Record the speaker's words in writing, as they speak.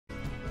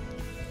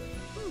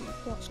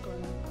What's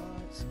going on,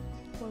 guys?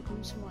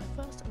 Welcome to my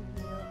first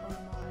video on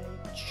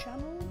my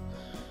channel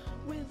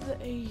with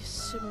a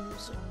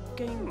Sims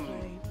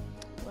gameplay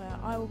where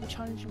I will be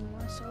challenging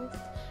myself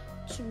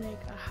to make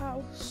a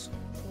house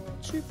for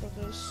two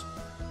brothers,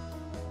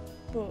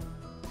 but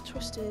the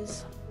twist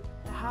is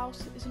the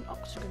house is an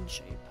octagon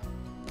shape,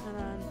 and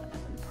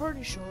I'm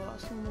pretty sure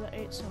that's the one with the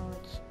 8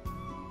 sides.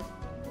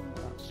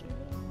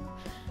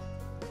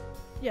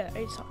 Yeah,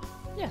 8 sides.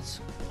 Yes,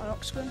 an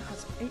octagon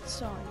has 8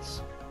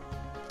 sides.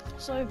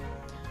 So,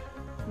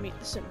 meet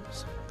the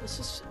Sims. This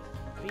is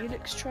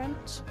Felix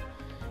Trent.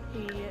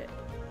 He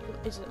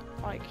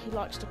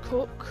likes to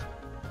cook.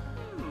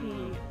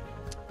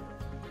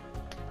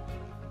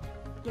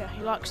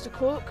 He likes to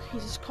cook.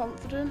 He's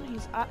confident.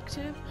 He's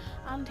active,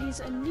 and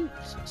he's a neat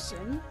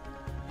Sim.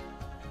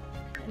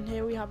 And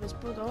here we have his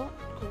brother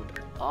called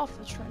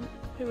Arthur Trent,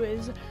 who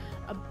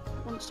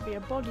wants to be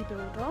a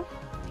bodybuilder.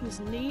 He's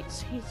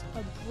neat. He's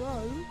a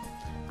bro,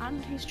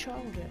 and he's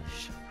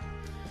childish.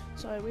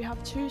 So we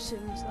have two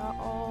Sims that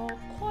are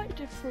quite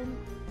different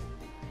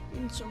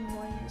in some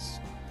ways,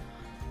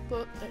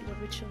 but they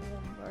love each other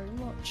very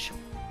much.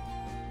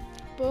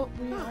 But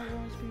we are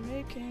going to be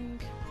making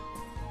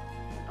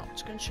an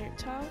octagon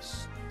shaped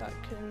house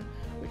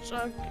which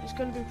is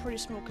going to be pretty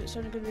small because it's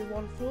only going to be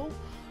 1 floor.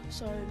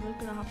 So there's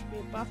going to have to be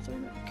a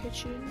bathroom, a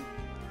kitchen,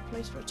 a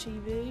place for a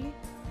TV,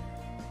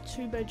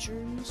 2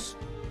 bedrooms,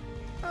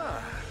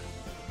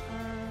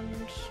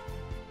 and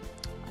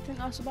I think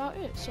that's about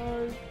it.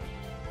 So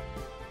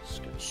let's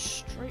go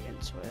straight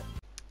into it.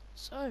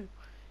 So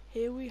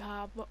here we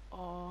have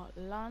our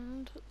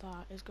land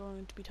that is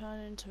going to be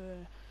turned into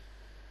a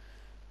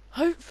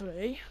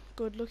hopefully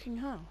good looking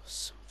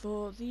house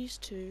for these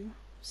two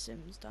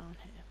Sims down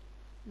here.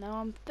 Now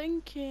I'm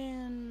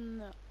thinking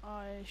that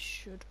I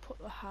should put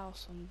the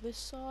house on this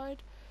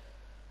side,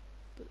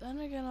 but then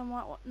again I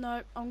might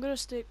no, I'm going to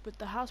stick with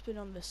the house being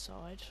on this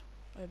side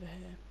over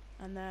here,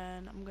 and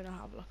then I'm going to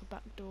have like a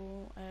back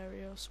door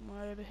area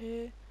somewhere over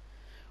here,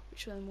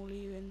 which then will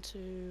lead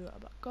into a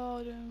back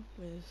garden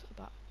with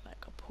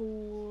like a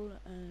pool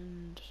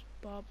and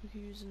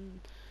barbecues and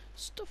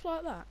stuff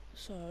like that.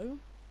 So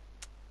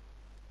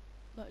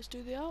let's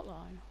do the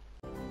outline.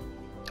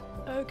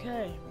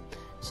 Okay,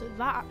 so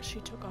that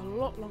actually took a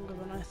lot longer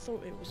than I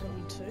thought it was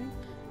going to,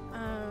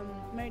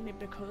 mainly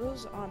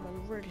because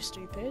I'm really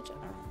stupid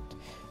and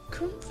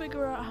couldn't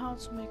figure out how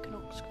to make an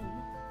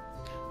octagon.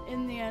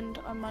 In the end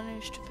I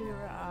managed to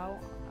figure it out,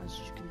 as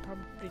you can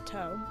probably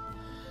tell.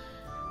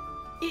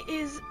 It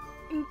is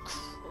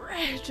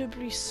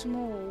incredibly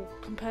small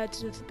compared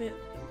to the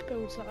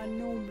builds that I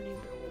normally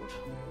build.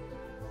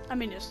 I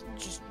mean, it's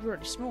just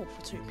really small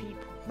for 2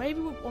 people. Maybe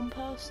with 1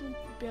 person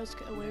you'd be able to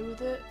get away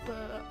with it,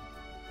 but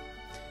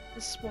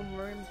this is 1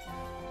 room.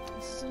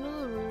 This is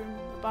another room,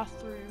 a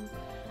bathroom,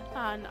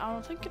 and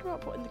I'm thinking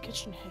about putting the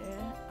kitchen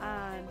here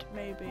and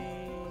maybe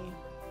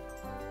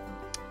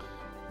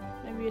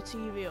a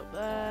TV up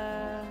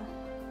there.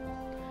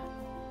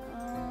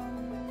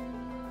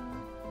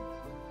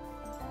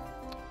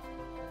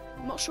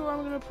 I'm not sure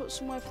I'm going to put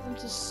somewhere for them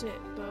to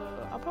sit,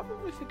 but I'll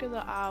probably figure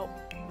that out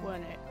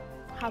when it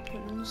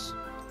happens.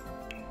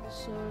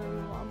 So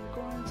I'm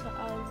going to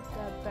add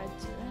their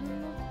beds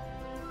in.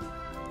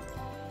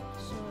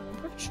 So I'm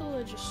pretty sure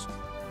they're just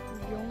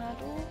young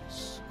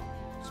adults,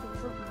 so it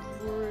doesn't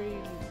really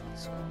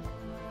matter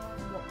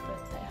what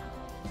bed they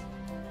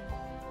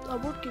have. I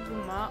would give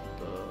them that,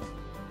 but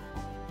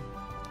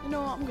you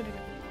know what, I'm going to give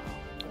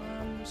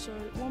them that. So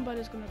 1 bed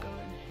is going to go in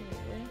here.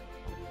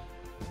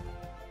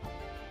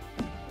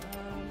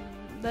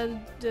 I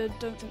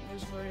don't think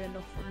there's really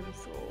enough room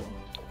for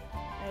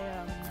a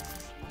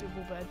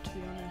double bed, to be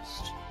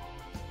honest.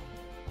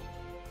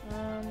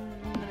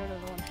 Another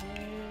one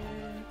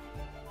here.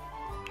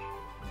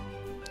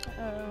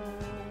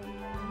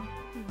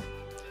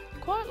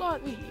 Quite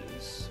like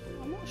these.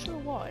 I'm not sure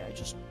why, I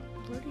just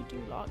really do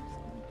like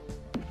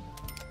them.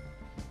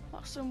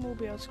 That Sim will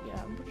be able to get,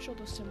 I'm pretty sure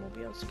the Sim will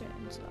be able to get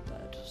into that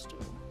bed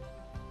still.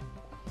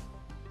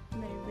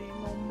 Maybe a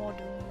more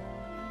modern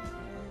one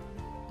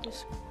in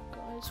this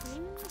guy's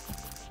room.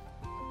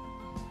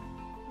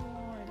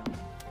 Why not?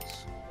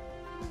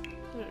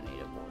 I don't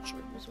need a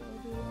wardrobe as well,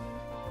 do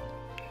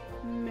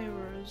I?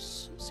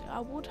 Mirrors. See, I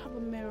would have a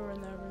mirror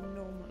in their room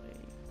normally.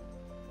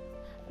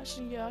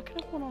 Actually, yeah, I can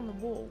have one on the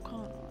wall,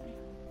 can't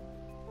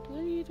I? Do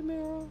they need a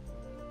mirror?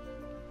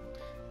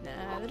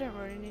 Nah, they don't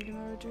really need a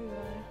mirror, do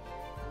they?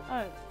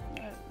 Oh,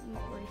 no, I'm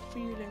not really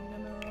feeling the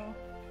mirror.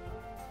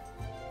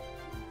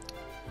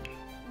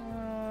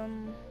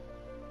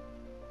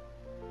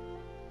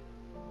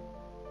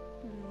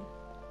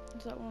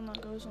 Is that one that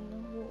goes on the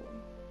wall?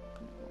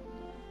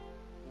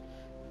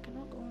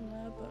 Cannot go on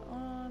there, but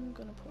I'm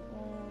gonna put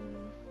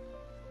one.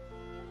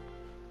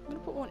 I'm gonna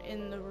put one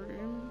in the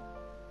room,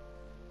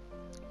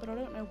 but I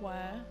don't know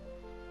where.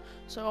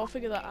 So I'll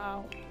figure that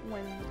out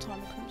when the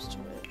time comes to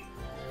it.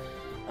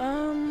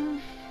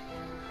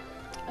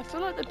 I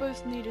feel like they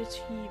both need a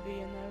TV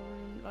in their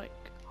room, like,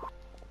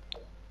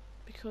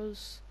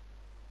 because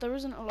there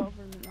isn't a lot of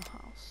room in the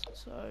house.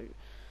 So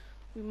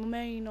we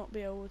may not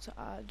be able to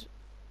add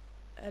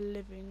a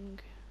living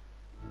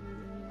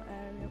room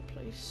area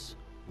place.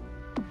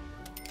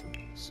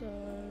 So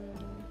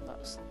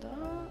that's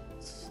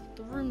that.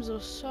 The rooms are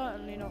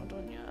certainly not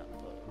done yet,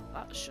 but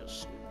that's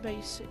just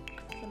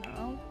basic for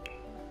now.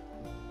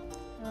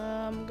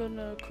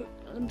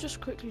 I'm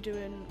just quickly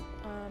doing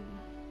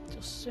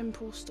just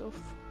simple stuff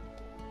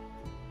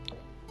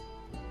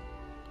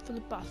for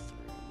the bathroom.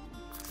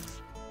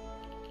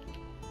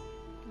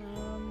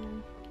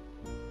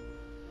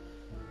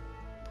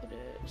 Put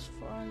it as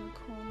far in the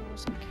corner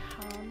as I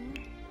can.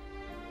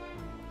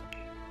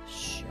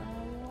 Shower,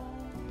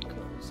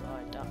 because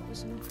I doubt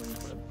there's anything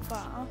for the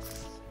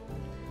bath.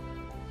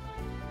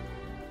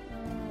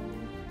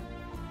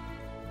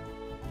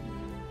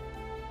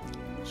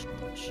 I should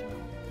put shower.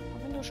 I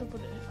think I should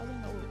put it. I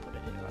think I will put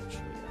it here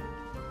actually.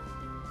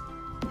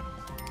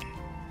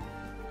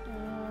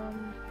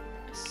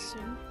 A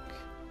sink.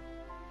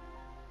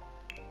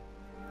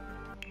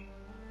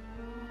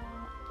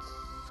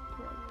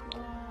 Grab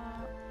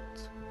that.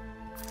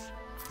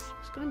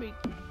 It's gonna be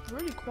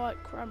really quite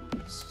cramped, I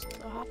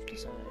have to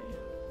say.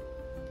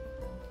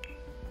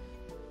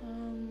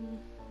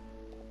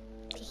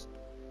 Just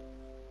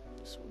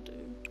this will do.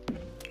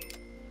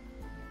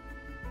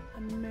 A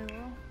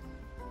mirror.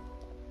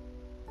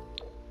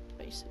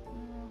 Basic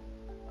mirror.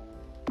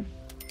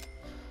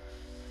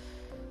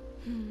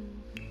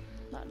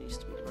 That needs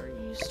to be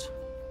raised.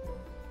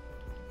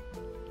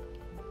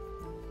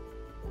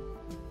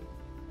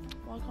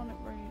 Why can't it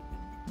raise?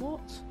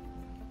 What?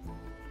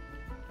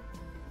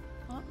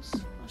 That's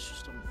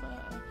just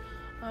unfair.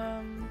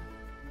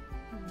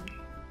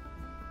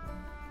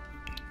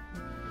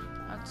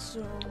 Add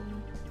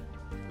some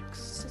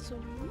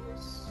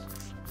accessories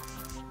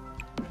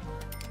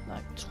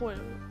like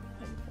toilet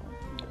paper,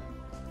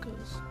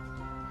 because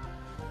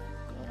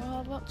gotta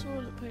have that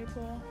toilet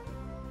paper.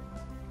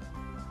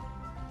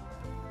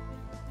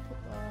 Put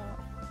that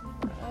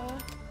there.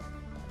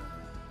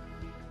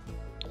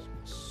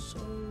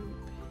 Soap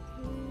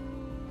here.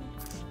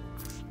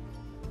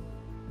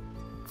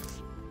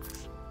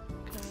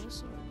 Okay,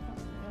 so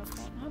apparently I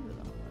can't have it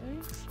that way.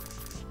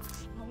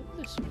 How about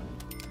this way?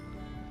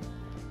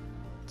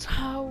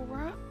 Towel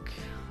rack.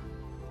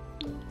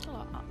 I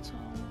like that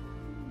towel.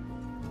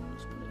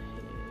 Let's put it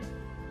here.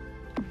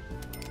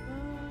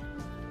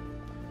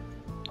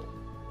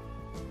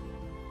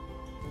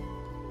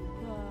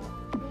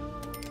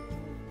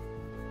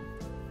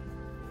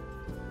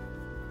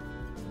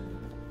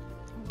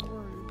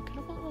 Robe. Can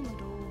I put them on the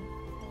door?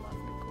 Oh, that'd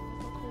be cool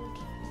if I could.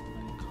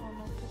 I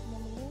cannot put them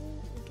on the wall,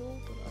 the door,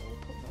 but I will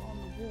put them on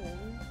the wall.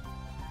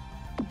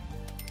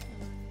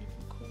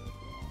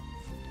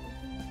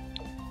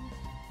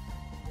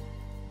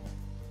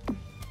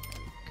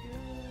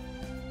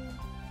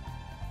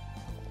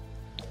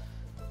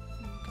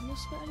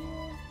 Fit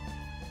anywhere?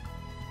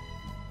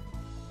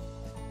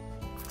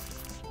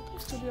 I'll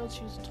still be able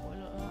to use the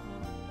toilet out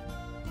now.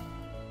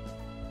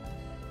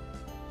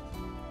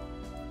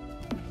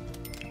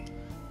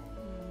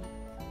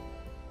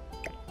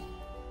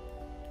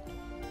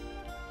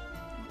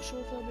 Not sure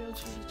if I'll be able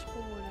to use the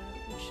toilet,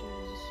 which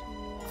is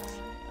why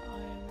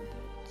I'm a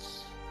bit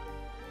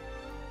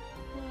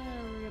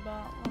wary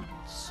about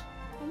that.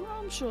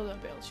 I'm sure they'll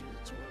be able to use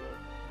the toilet.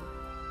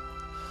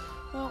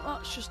 Well,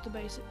 that's just the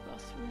basic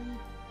bathroom.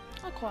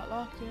 I quite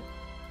like it. Is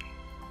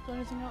there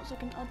anything else I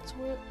can add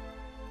to it?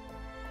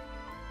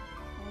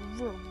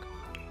 A rug.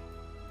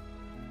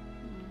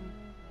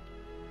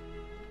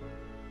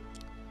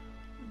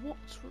 What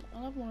rug?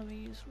 I'll have one of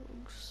these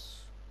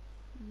rugs.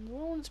 Do I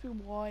want it to be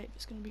white?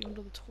 It's going to be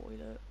under the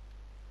toilet.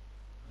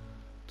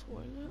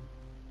 Toilet?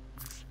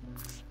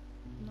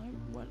 No,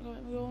 won't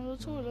let me go under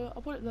the toilet.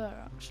 I'll put it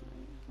there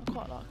actually. I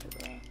quite like it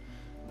there.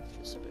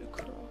 It's a bit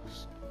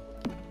across.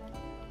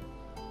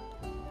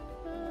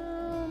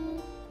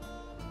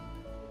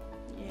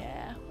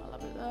 Yeah, I'll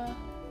have it there.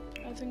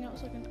 Anything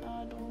else I can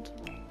add on to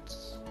that?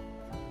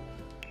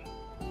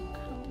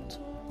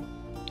 Counter.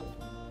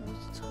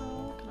 Where's the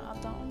towel? Can I add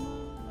that on there?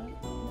 No,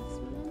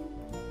 nothing.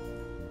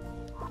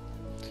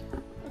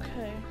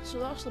 Okay, so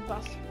that's the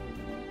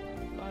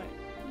bathroom. Like,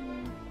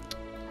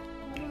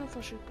 I don't know if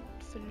I should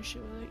finish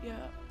it with it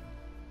yet.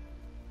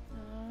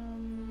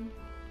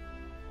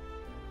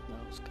 What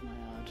else can I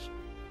add?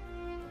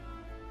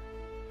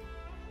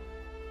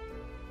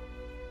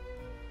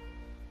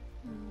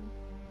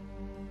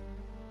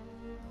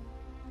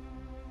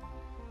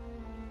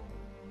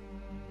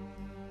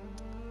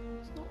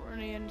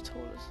 Any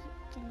toilets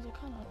things I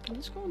can add. Can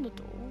this go on the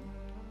door? Well,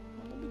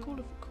 that'd be cool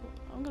if it could.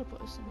 I'm gonna put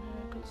this in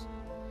here because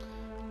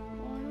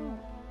why not?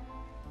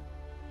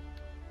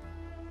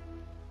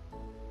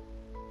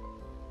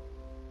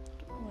 I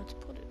don't know where to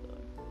put it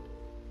though.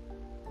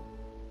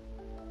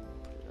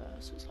 Put it there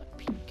so it's like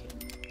peeking.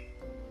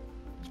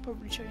 Let's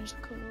probably change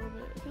the colour of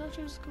it. Can I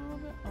change the colour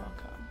of it? Oh, I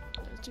can.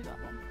 Let's do that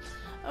one.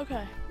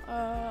 Okay,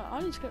 I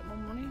need to get more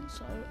money,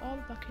 so I'll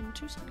be back in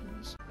 2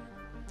 seconds.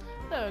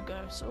 There we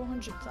go, so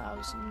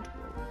 100,000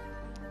 will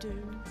do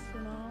for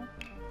now.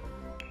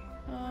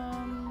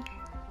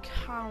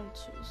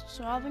 counters.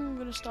 So I think I'm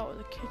going to start with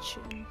the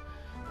kitchen.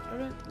 I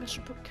don't think I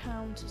should put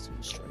counters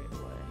in straight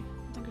away.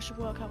 I think I should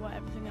work out where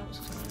everything else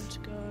is going to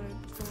go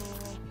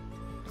before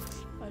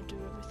I do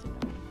everything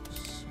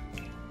else.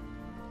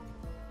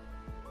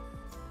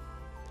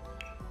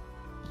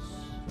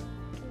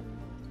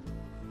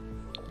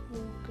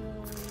 We'll go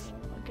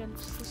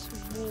against this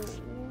wall.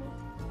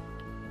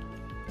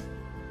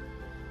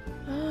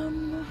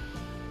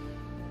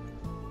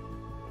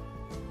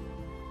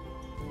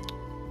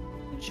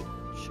 It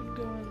should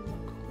go in the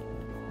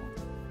corner.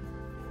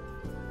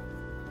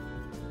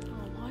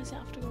 Oh, why does it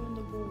have to go in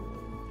the wall?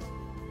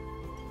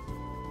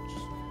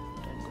 Just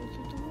don't go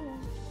through the wall.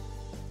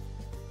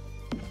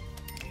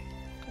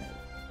 Okay,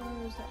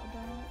 where is that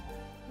about?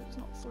 It's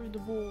not through the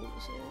wall,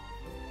 is it?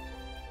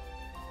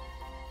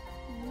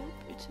 Nope,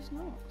 it is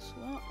not. So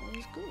that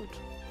is good.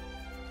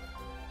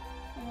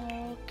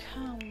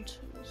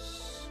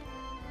 Counters.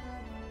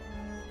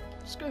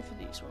 Let's go for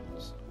these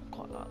ones. I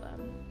quite like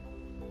them.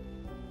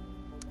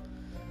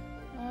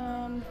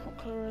 What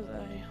colour are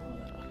they? Oh,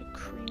 they're like a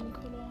cream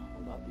colour.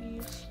 What about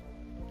these?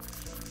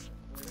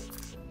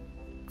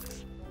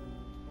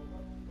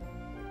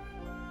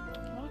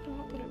 Why can I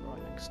not put it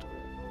right next to it?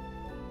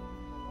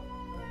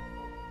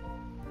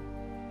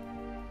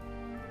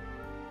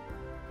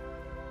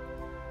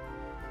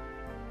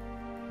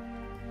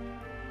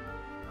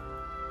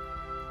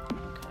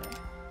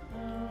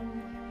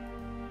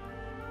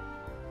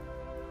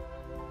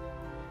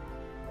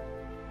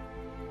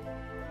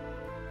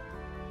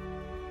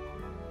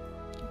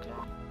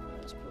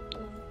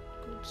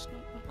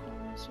 Snake back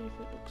on and see if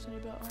it looks any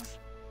better.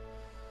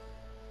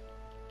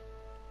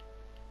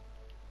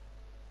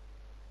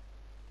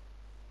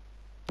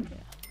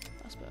 Yeah,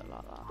 that's better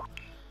like that.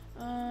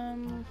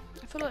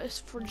 I feel like this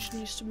fridge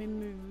needs to be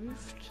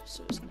moved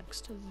so it's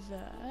next to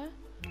there,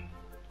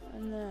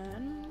 and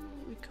then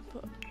we could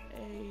put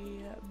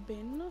a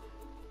bin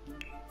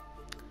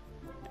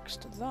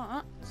next to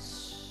that.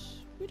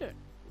 We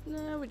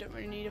don't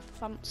really need a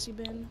fancy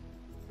bin.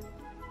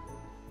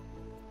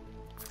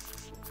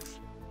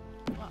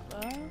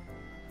 There.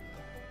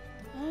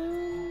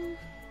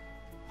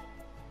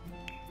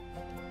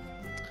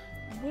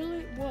 Will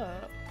it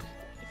work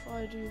if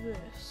I do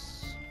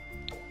this?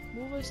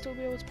 Will they still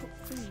be able to put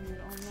food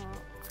on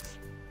that?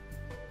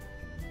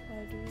 If I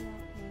do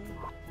that?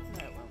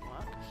 No, it won't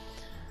work.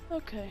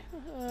 Okay,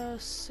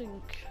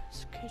 sink.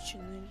 It's a kitchen,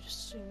 they need a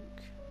sink.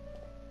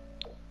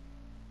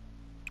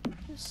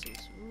 This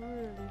is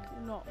really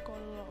not got a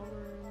lot of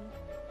room.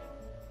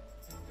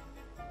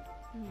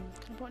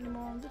 Can I put any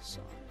more on this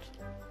side?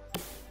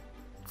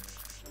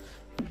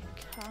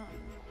 Can.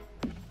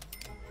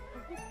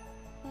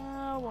 I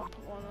won't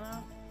put one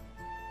there.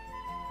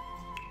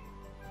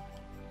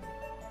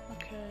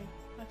 Okay,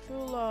 I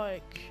feel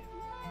like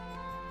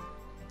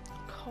a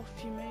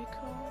coffee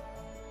maker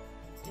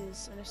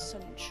is an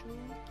essential.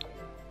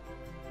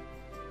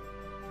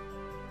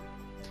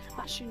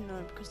 Actually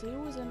no, because they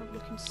always end up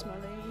looking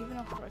smelly even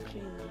after I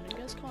clean them, and it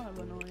gets kind of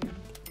annoying.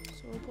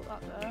 So we'll put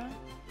that there.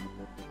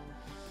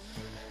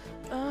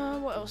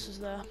 What else is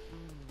there?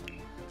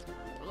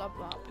 Blah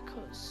blah,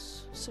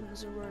 because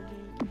Sims are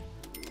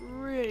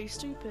really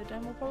stupid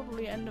and will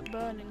probably end up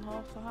burning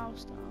half the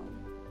house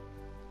down.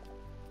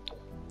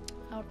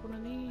 Out one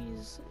of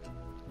these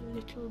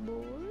little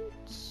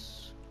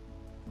boards.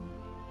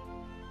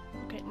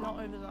 Okay, not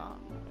over that, not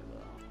over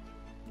that.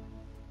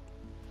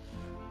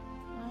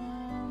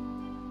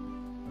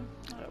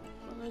 I don't want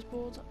one of those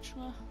boards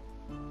actually.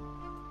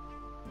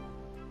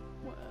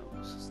 What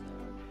else is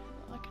there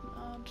that I can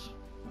add?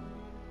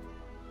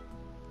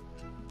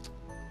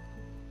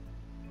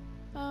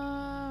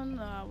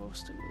 No, we'll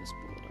stick with this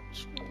board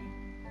actually,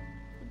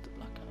 with the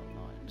black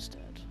outline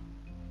instead.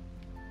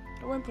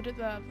 I won't put it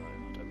there though,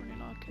 I don't really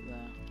like it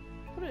there.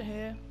 Put it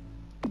here.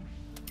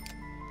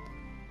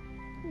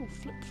 Ooh,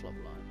 flip-flop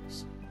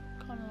lights.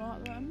 Kinda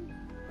like them.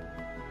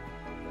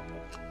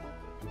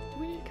 Do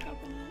we need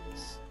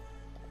cabinets?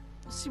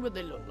 Let's see what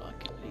they look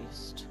like at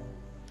least.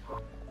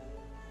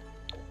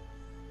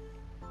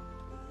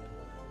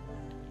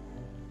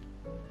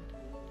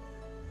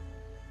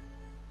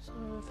 So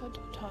if I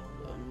don't have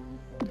them,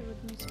 they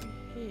would need to be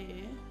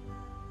here.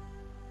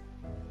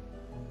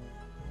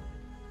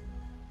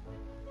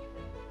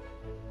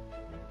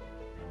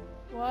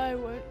 Why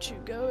won't you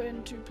go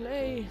into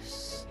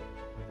place?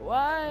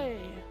 Why?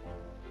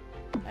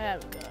 There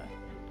we go.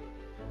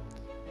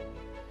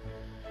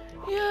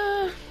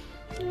 Yeah,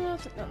 I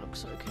think that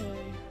looks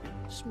okay.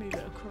 Just move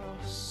it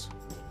across.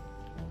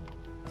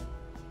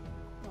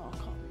 Oh, I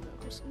can't move it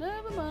across.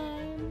 Never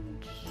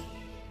mind.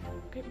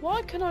 Okay,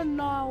 why can I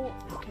now?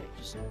 Okay,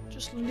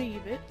 just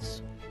leave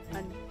it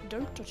and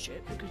don't touch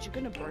it because you're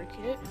gonna break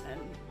it,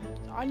 and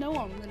I know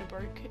I'm gonna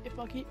break it if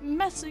I keep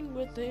messing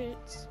with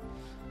it.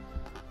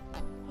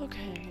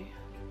 Okay,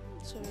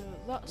 so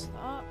that's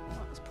that.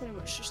 That's pretty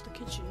much just the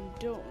kitchen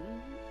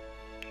done.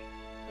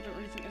 I don't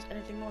really think there's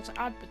anything more to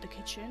add with the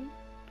kitchen.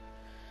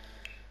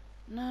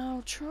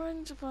 Now,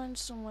 trying to find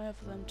somewhere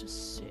for them to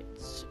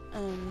sit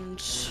and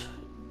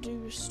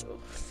do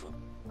stuff.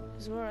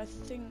 is where I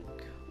think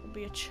will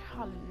be a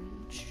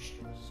challenge.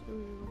 So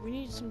we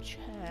need some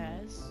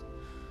chairs.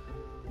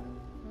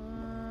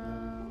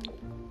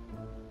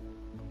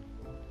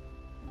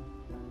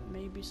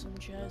 Maybe some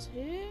chairs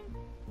here,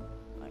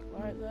 like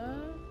right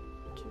there.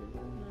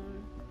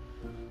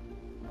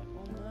 Like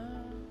one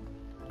there.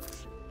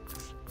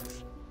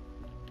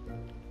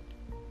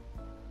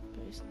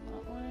 Place it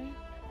that way,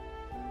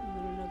 and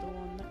then another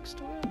one next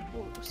to it.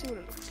 Oh, we'll see what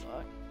it looks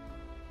like.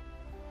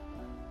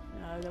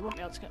 No, they won't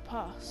be able to get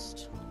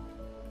past.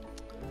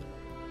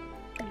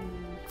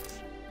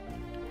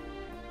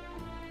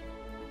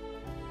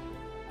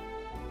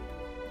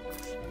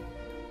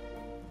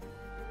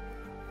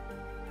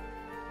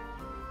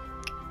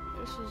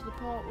 This is the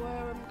part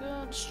where I'm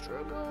gonna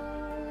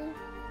struggle.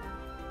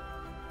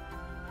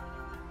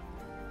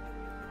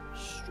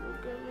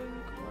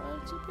 Struggling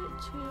quite a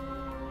bit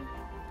here.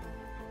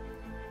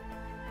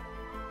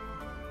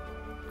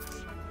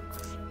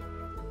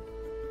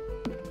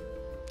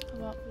 How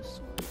about this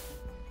one?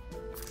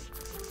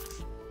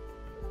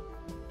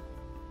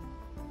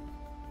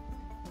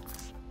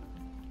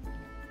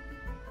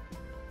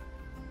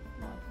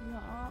 Like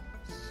that.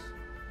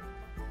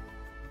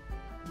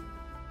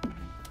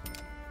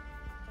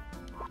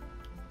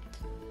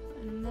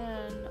 And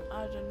then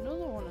add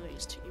another one of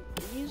these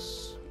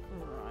TVs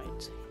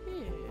right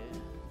here.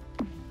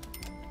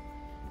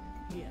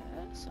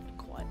 Yes, I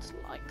quite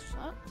like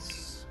that.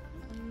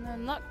 And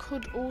then that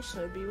could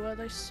also be where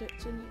they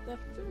sit and eat their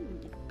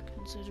food,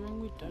 considering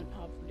we don't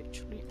have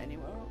literally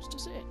anywhere else to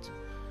sit.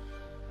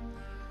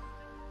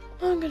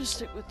 I'm gonna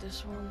stick with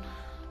this one.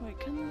 Wait,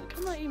 can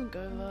that even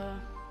go there?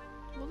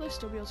 Will they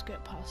still be able to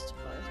get past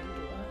if I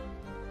under there?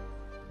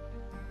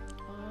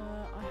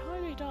 I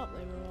highly doubt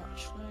they will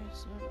actually,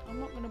 so I'm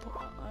not gonna put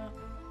that there.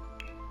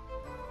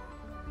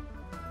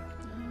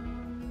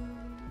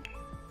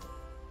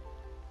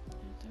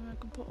 Anything I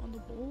can put on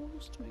the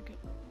walls to make it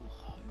a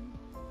home?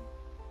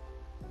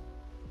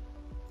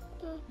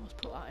 Let's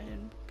put that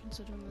in,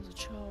 considering there's a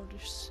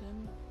childish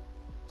sim.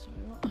 So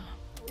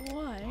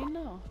why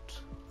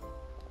not?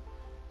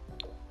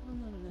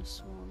 And then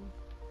this one.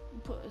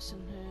 I'll put this in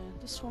here.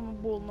 This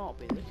one will not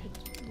be the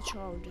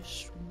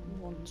childish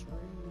one's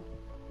room.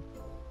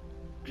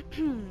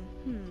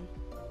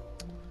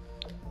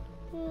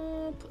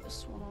 Put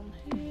this one on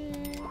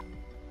here.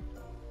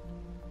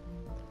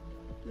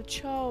 The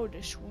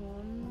childish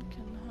one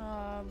can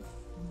have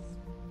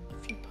a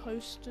few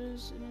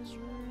posters in his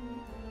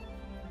room,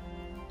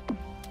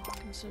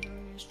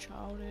 considering he's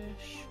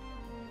childish.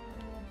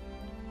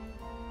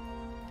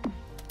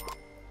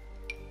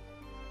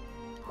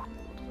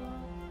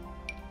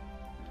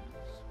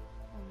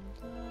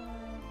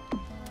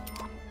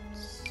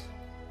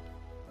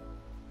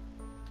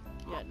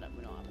 Yeah, no,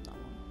 we're not having that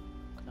one.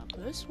 Can have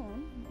this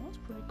one. Oh, that's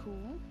pretty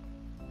cool.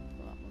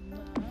 Put that one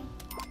there.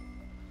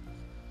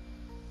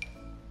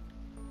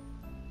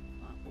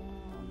 That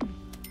one.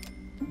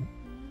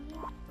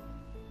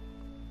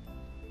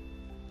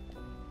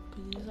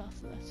 Because he's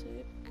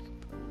athletic.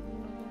 Put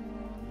another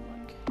one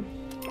like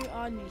here. I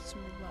need to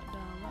move that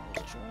down.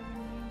 That is driving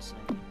me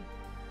insane.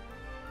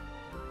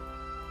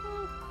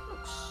 Oh,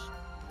 looks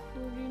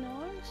pretty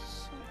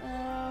nice.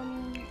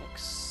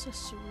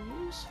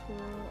 Accessories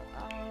for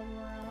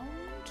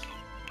around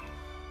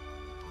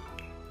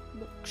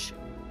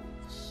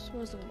bookshelves.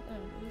 Where's the one? There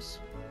it is.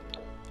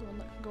 The one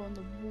that can go on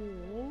the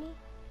wall.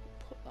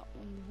 Put that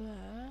one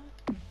there.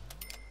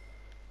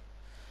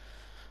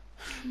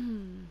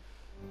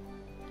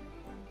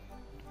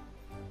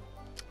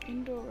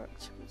 Indoor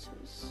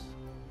activities.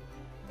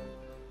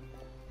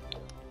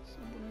 So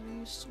I'm gonna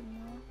use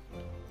somewhere.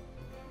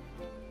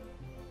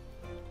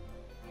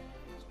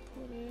 Let's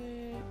put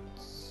it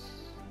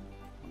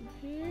on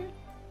here.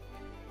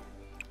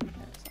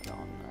 Yes, that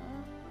on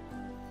there.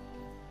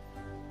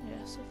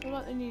 Yes, I feel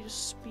like they need a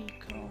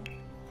speaker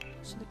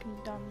so they can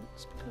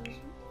dance, because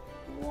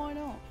why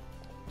not?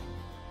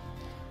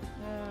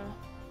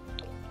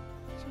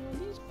 So are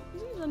these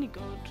any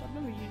good? I've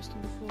never used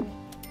them before.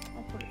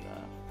 I'll put it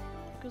there,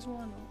 because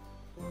why not?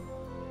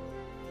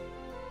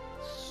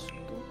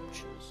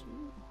 Sculptures.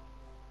 Ooh.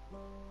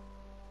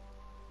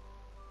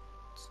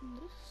 What's in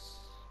this?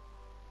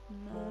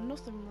 No,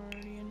 nothing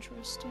really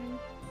interesting.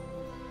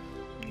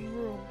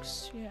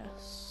 Rugs,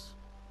 yes.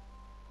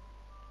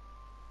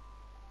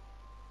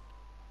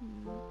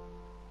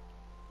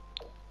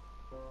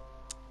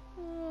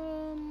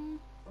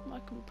 I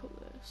can put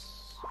this.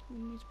 We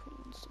need to put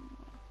one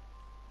somewhere.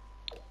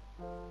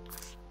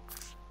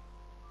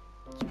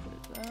 Let's put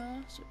it there,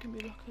 so it can be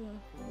like a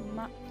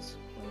mat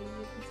where you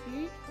rub your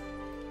feet.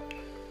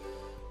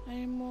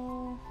 Any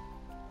more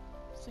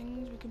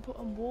things we can put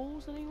on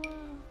walls anywhere?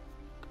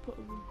 We could put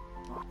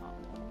not that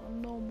one, a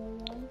normal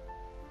one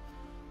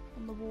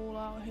on the wall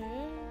out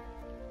here,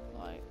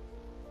 like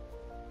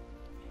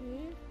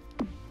here.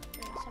 Yeah,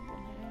 let's have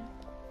one here.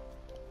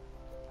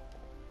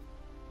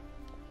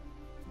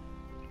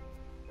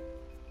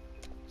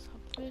 Let's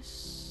have this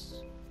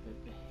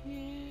over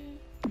here.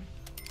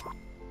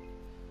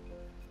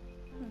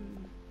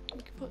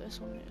 We can put this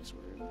on his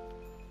room.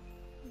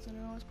 Has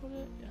anyone else put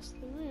it? Yes,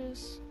 there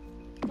is.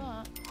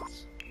 That.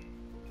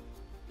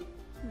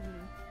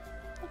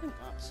 I think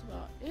that's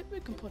about it we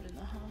can put in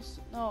the house.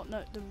 Oh,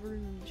 no, the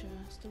rooms,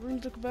 yes. The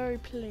rooms look very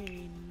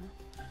plain.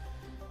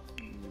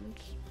 And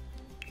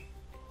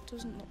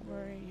doesn't look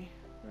very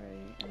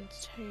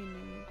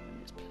entertaining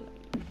when it's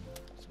plain.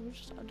 So we'll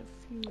just add a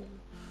few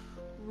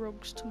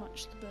rugs to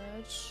match the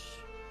beds.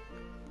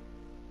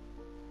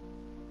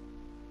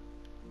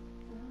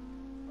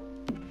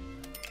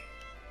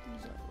 What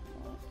does that look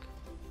like?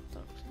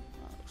 That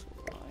looks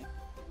alright.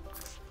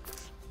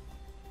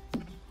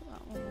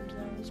 That one's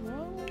there as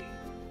well.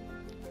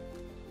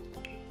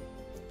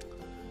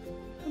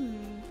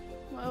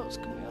 What else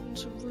can we add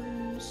into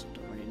rooms?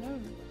 Don't really know.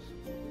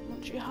 What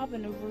do you have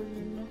in a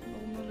room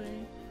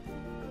normally?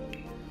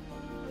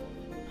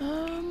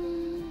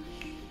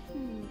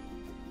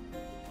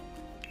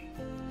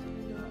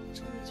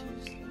 So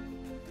activities thing.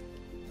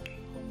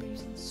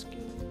 Hobbies and skills.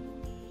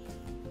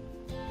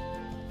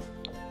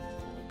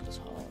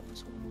 Guitars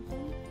or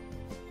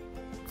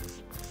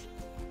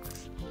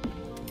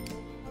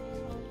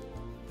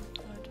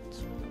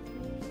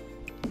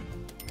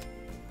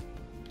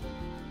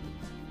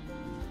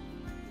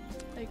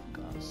I can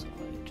go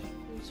outside.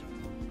 This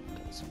one,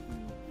 get some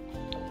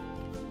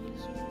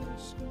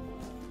lasers.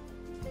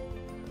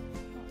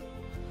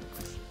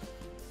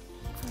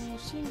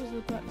 Seeing as the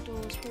back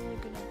door is probably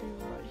going to be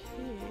right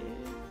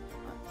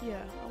here.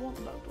 Yeah, I want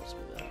the back door to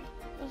be there.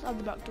 Let's add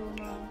the back door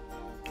now.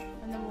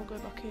 And then we'll go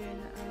back in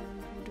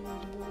and we'll do all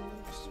the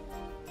walls.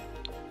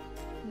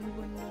 And the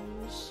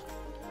windows.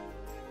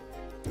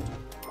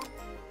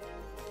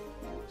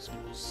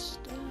 Some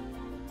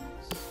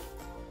stairs.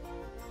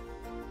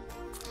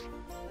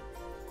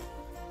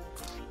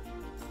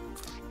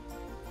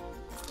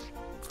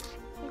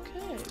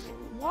 Okay,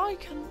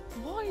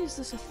 why is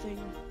this a thing?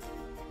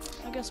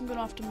 I guess I'm gonna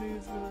have to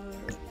move the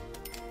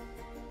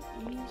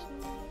easel.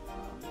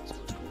 That's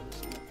what it's called,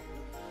 isn't it?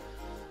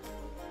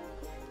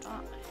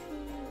 That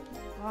here.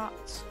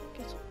 That.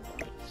 Get up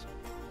right.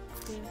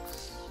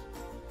 This.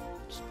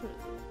 Just put it.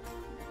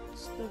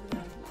 It's over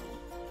there for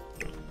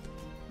now.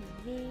 Move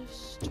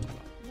this to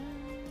right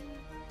there.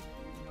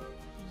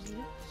 Use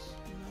this.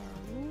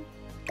 No.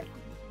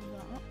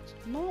 That.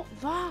 Not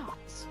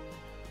that!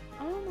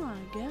 Oh my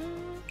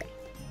god.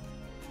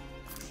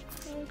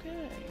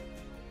 Okay.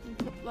 And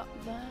put that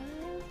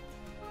there.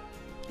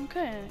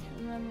 Okay,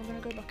 and then we're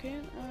going to go back in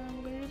and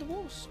we're going to do the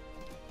walls.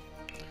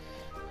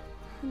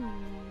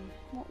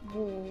 What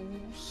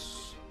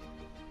walls?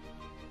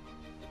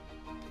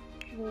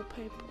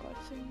 Wallpaper, I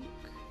think.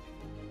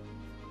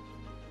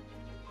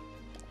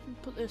 And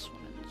put this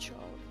one in the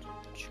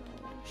childish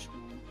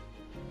one.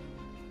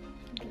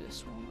 Do this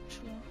one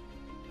actually.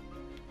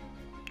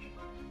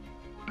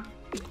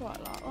 Quite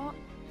like that.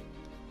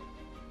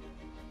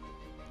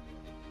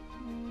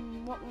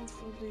 What one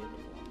for the other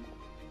one?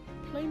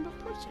 Plain but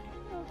pretty.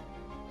 Yeah.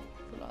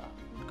 For that.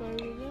 Go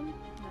with them.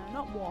 No,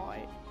 not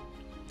white.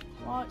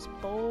 White's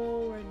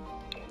boring.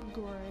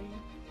 Grey.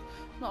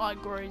 Not like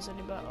grey's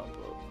any better,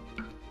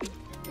 but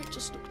it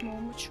just looks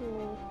more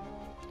mature.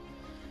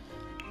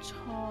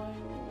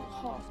 Tile.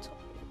 Half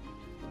tile.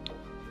 Okay,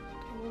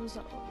 what does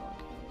that look like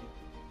here?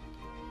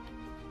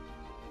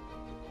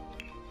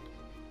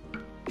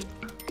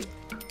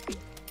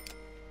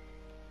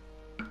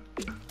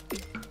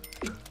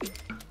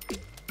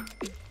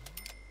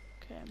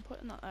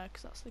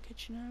 Because that's the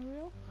kitchen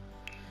area.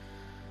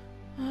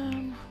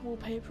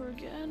 Wallpaper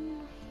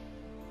again.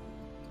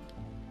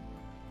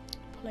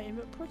 Plain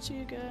but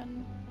pretty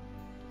again.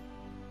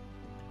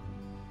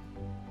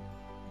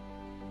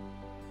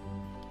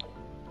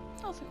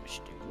 I think we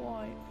should do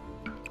white.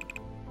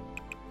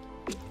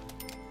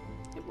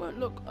 It won't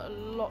look a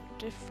lot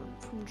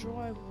different from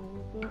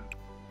drywall, but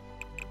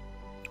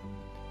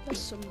there's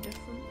some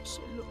difference.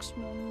 It looks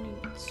more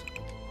neat.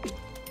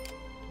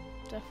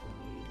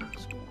 Definitely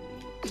looks more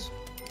neat.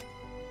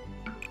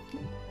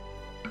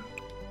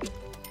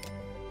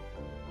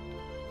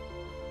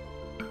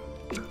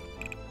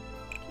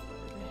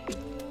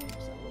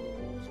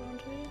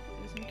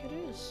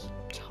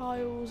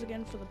 Tiles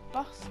again for the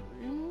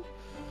bathroom.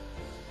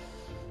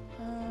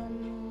 I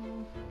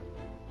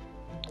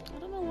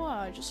don't know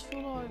why, I just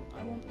feel like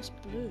I want this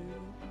blue.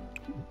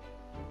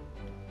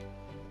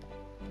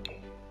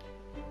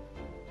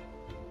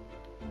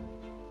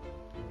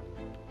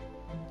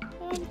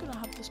 I'm gonna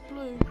have this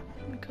blue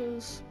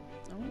because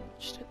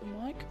just hit the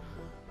mic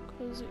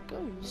because it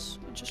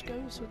just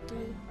goes with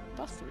the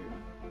bathroom.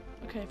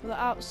 Okay, for the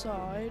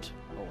outside,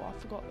 oh I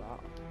forgot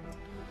that.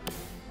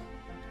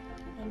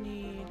 I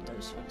need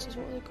those fences,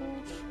 what are they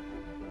called?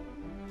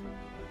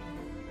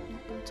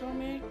 Not gonna tell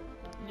me.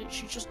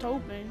 Literally just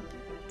told me.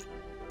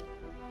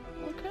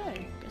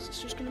 Okay, guess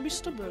it's just gonna be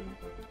stubborn.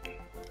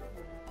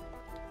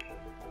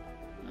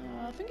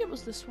 I think it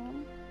was this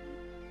one.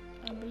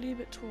 I believe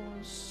it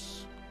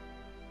was.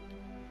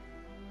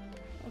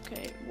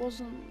 Okay, it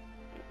wasn't,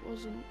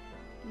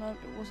 no, it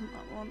wasn't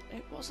that one.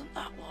 It wasn't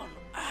that one.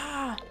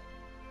 Ah!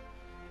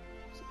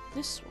 Was it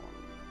this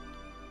one?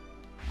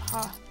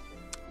 Ha!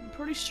 I'm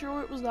pretty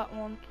sure it was that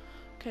one.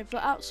 Okay, for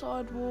the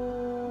outside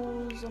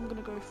walls, I'm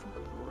gonna go for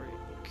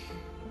brick.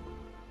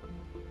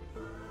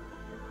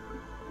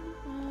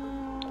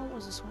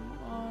 What's this one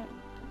like?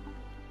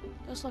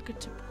 That's like a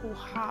typical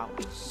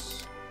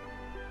house.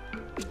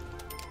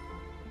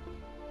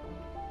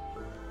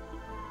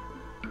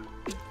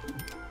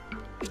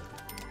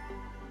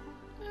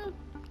 Yeah,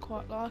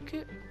 quite like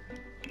it.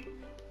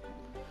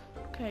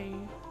 Okay,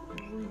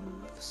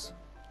 roofs.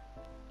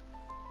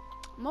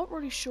 I'm not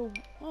really sure.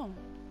 Oh.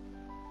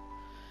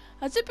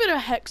 Has it been a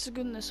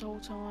hexagon this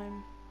whole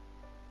time?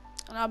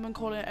 And I've been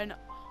calling it an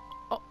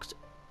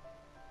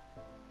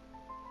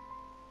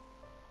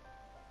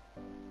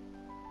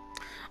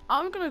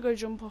I'm gonna go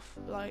jump off,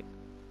 like,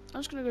 I'm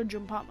just gonna go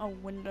jump out my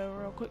window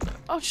real quick.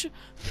 Oh,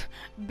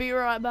 be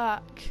right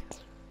back.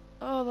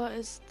 Oh, that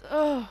is,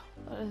 oh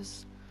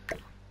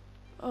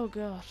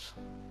god.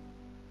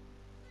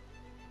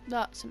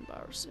 That's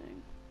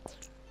embarrassing.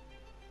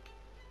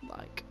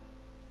 Like,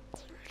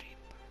 really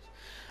embarrassing.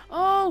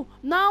 Oh,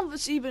 now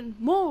that's even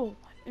more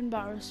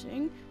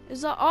embarrassing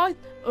is that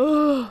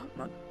oh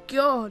my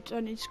god,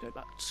 I need to go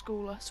back to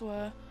school, I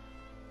swear.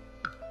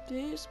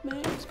 This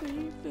makes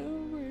me feel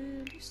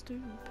really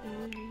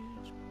stupid,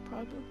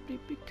 probably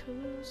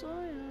because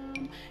I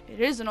am. It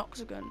is an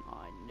octagon,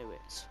 I knew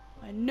it.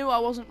 I knew I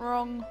wasn't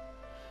wrong.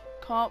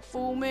 Can't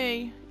fool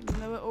me, even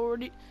though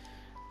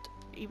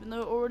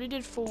it already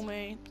did fool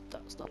me.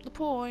 That's not the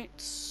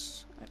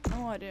point. I have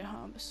no idea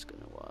how this is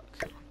gonna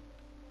work.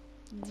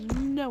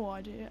 No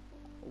idea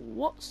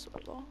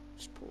whatsoever.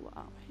 Just pull that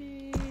out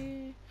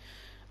here.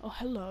 Oh,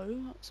 hello.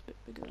 That's a bit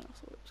bigger than I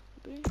thought it was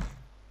gonna be.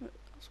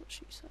 That's what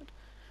she said.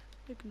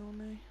 Ignore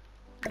me.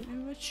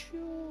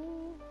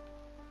 Immature.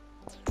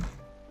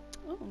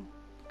 Oh,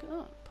 look at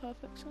that.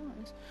 Perfect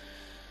size.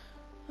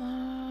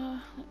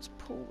 Let's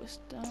pull this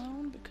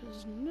down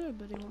because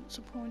nobody wants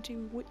a pointy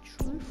witch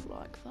roof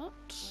like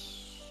that.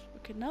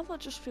 Okay, now that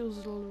just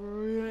feels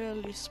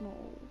really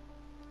small.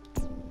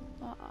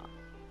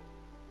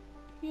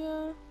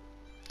 Yeah.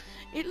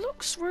 It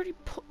looks really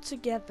put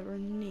together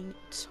and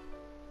neat.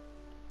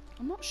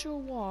 I'm not sure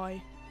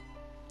why.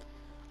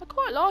 I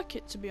quite like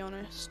it, to be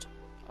honest.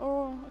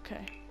 Oh,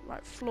 okay.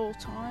 Right, floor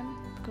time,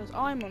 because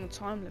I'm on a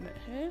time limit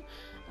here,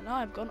 and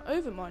I've gone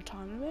over my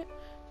time limit,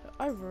 so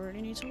I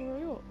really need to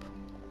hurry up.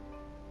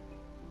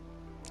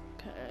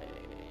 Okay,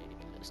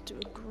 let's do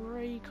a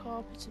grey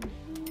carpet in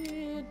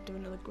here, do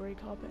another grey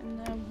carpet in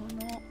there, why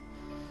not?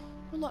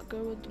 Will that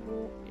go with the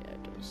wall? Yeah,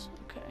 it does.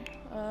 Okay,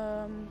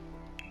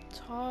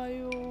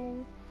 tile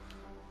for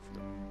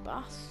the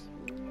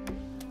bathroom,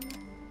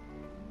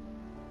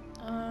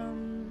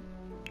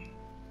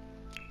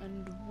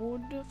 and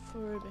wood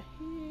for over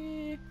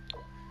here,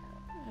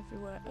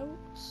 everywhere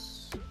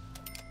else,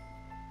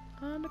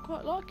 and I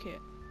quite like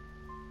it.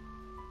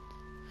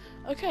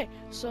 Okay,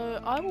 so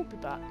I will be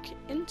back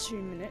in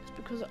 2 minutes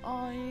because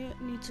I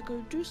need to go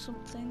do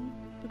something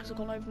because I've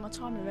gone over my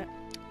time limit.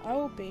 I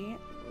will be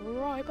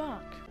right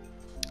back.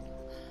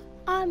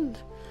 And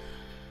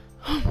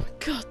oh my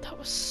god, that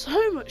was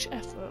so much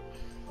effort,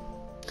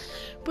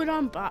 but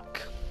I'm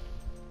back.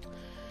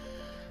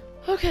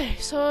 Okay,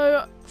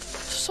 so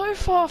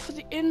far for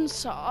the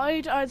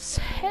inside, I'd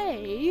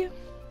say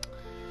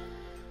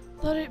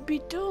that it'd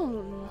be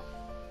done.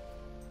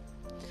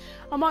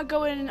 I might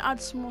go in and add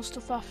some more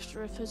stuff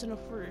after if there's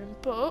enough room,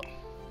 but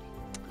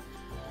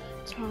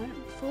time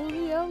for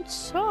the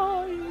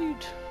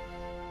outside.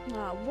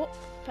 Now, what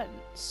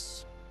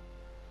fence?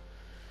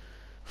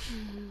 I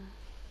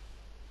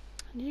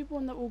need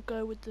one that will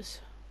go with this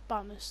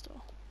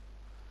banister.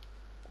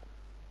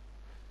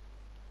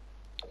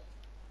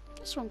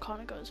 This one kind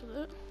of goes with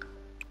it.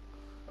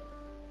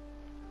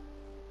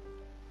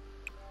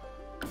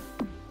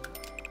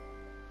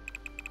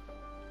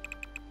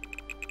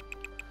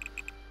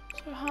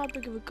 So how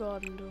big of a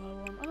garden do I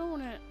want? I don't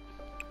want it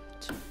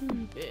too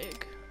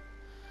big.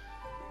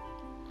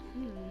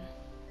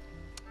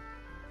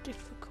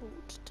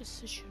 Difficult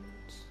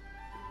decisions.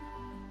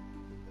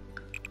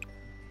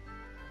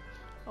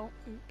 Oh,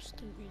 oops,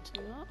 didn't mean to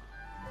do that.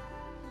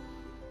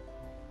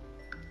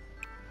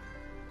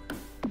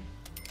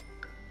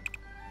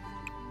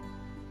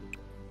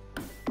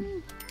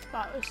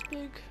 About this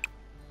big.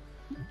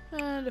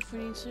 And if we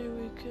need to,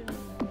 we can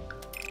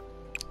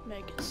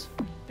make it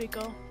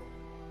bigger.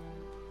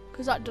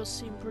 Because that does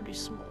seem pretty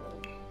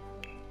small.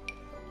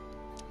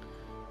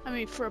 I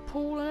mean, for a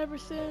pool and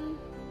everything,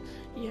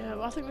 yeah,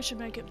 I think we should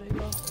make it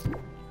bigger.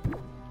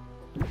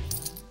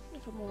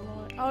 If I'm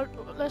alright.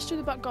 Let's do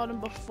the back garden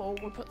before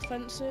we put the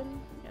fence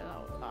in.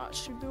 Yeah, that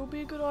actually will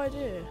be a good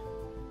idea.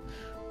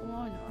 Oh,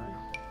 I know.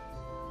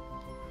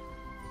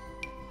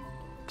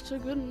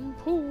 Octagon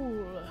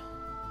pool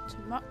to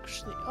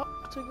match the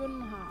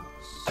octagon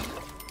house.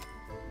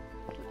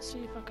 Let's see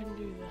if I can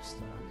do this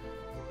then.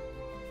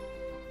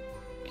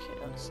 Okay,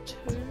 that's 2.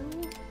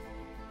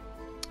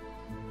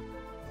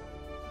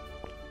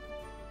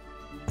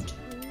 2.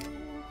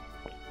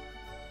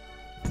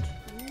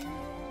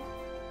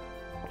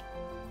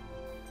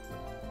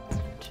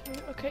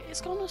 Okay,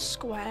 it's gone a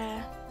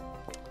square.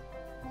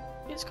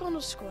 It's kind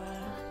of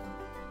square.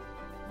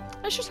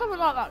 Let's just have it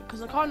like that,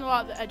 because I kind of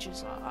like the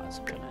edges like that,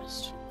 to be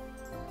honest.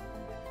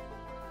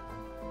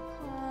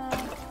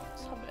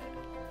 Let's have it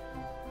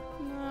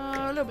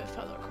a little bit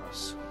further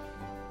across.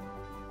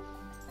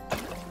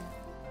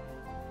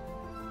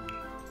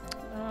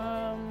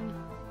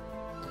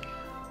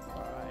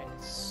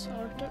 Alright, so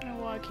I don't know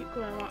why I keep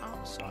going my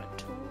outside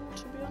tool,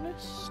 to be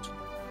honest.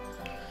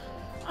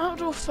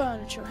 Outdoor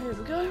furniture, here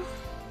we go.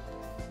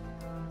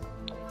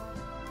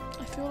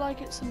 I feel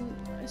like it's a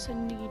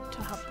need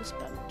to have this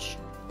bench.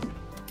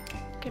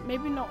 Okay,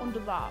 maybe not under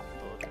that,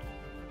 but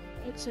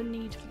it's a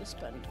need for this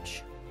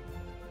bench.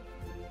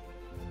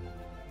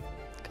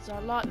 Because I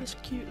like this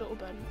cute little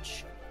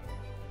bench.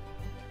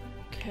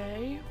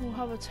 Okay, we'll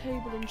have a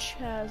table and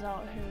chairs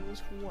out here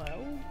as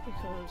well,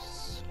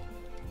 because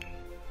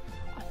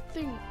I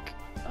think,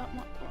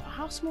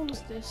 how small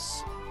is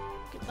this?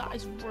 Okay, that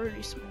is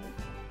really small.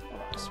 Oh,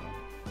 that's small.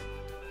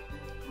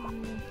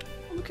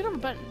 We could have a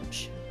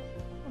bench.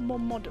 A more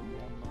modern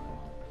one though.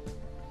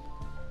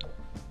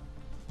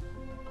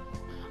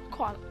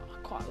 I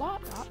quite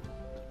like that.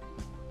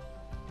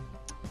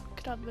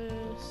 Could have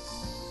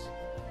this.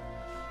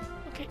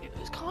 Okay,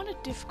 it's kind of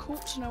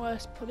difficult to know where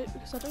to put it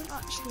because I don't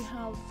actually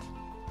have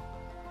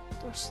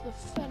the rest of the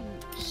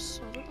fence,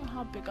 so I don't know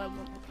how big I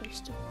want the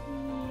place to be.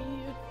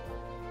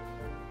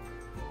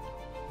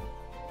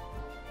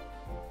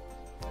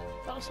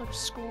 That looks like a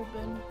school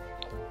bin.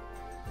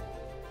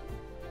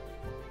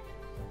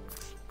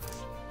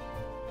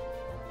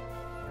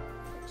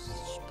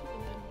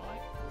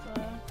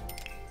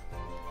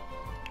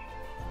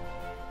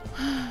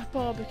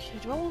 Barbecue.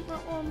 Do I want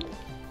that one?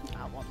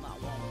 I want that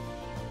one.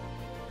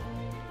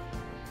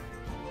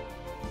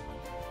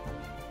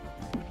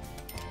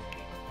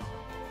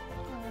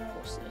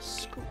 What's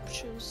this?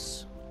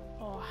 Sculptures.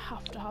 Oh, I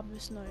have to have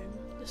this gnome.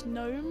 This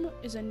gnome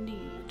is a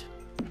need.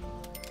 Oh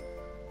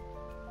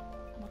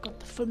my god,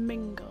 the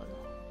flamingo.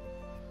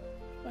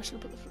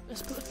 Actually,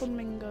 let's put the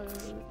flamingo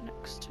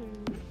next to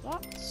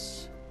that.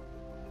 Let's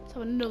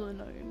have another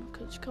gnome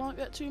because you can't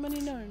get too many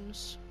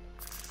gnomes.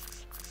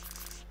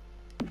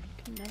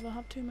 Never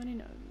have too many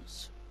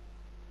gnomes.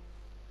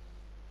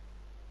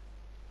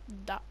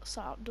 That's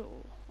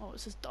outdoor. Oh,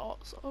 it says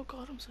darts. Oh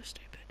god, I'm so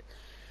stupid.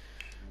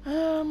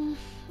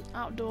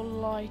 Outdoor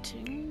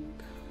lighting.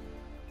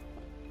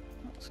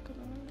 That's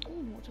gonna.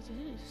 Oh, what is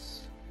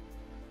this?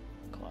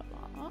 Quite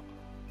like that.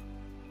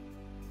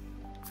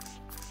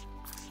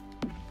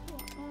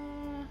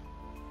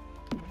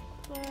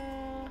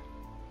 There.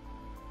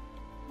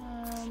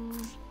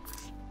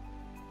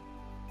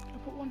 Can I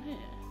put one here?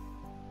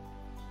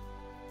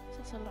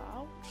 That's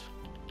allowed.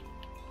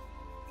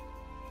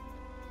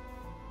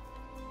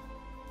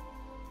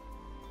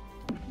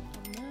 One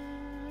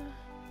there.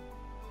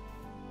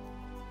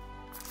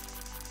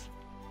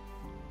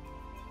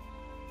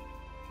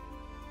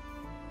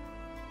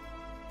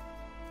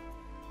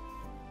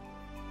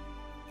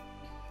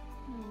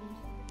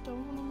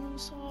 Don't want on the other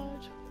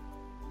side.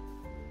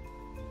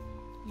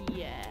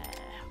 Yeah.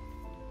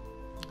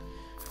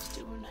 Let's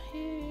do one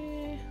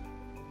here.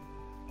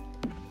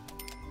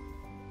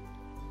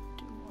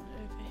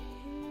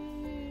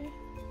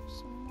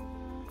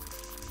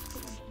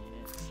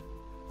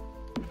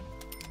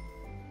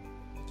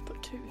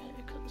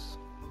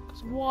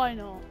 Why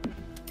not?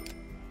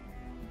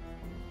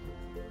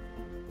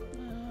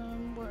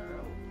 Where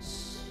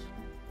else?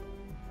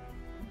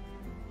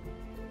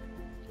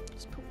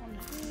 Let's put one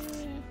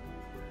here.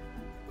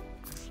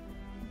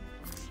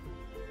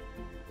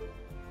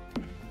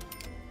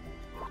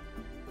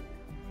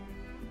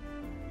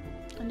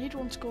 I need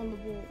one to go on the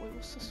wall. Wait,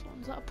 what's this one?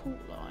 Is that a pool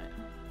light?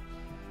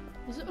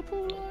 Is it a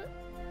pool light?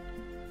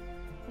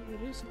 Oh,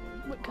 it is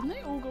one. Wait, can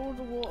they all go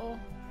underwater?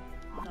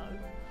 No.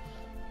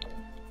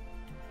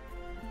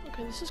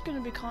 Okay, this is going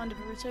to be kind of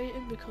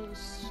irritating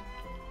because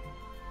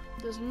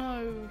there's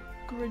no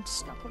grid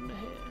snap under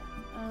here,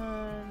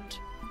 and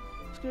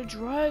it's going to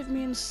drive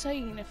me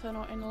insane if they're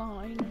not in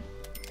line.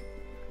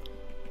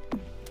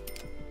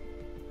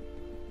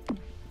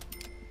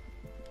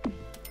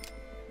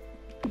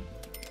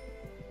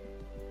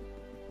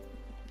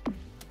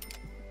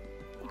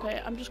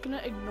 Okay, I'm just going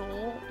to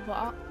ignore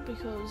that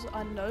because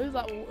I know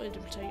that will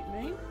irritate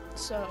me,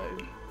 so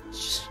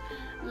just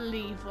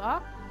leave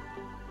that.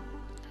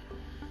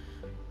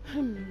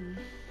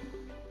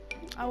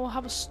 I will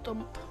have a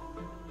stump.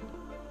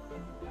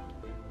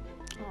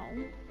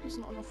 Oh, there's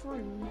not enough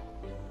room.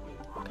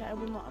 Okay, I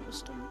will not have a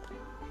stump.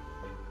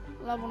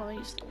 I'll have one of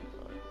these things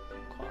though.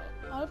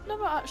 I've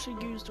never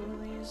actually used one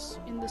of these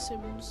in The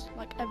Sims,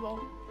 like ever.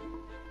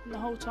 In the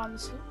whole time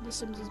The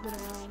Sims has been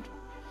around.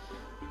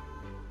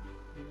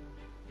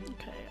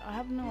 Okay, I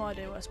have no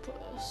idea where to put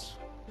this.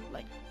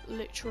 Like,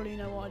 literally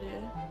no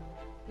idea.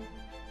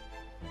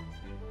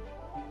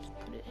 Just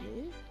put it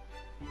here.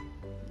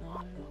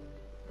 No.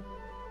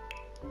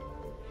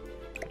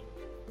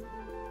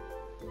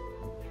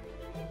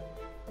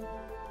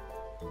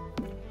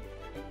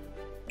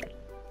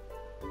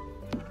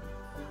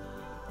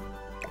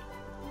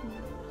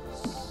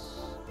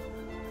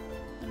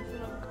 I feel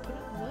like we could put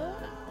it there.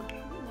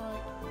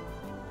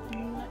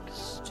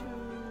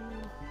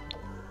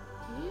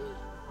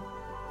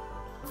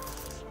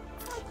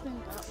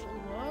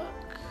 will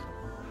work.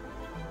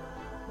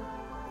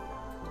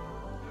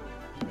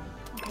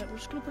 Okay, we're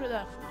just gonna put it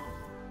there for now.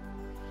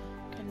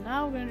 Okay,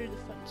 now we're gonna do the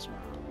fence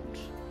around.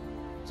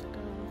 Is it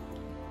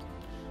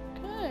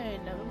gonna... Okay,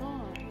 never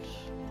mind.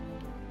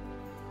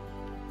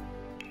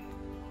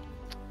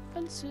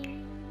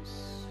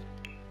 Fences.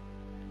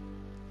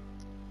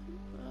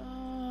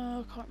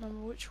 I can't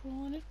remember which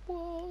one it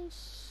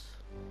was.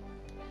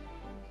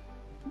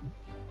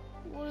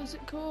 What is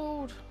it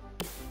called?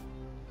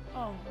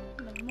 Oh,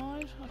 never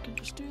mind. I can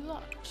just do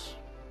that.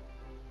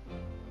 It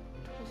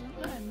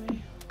wasn't letting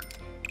me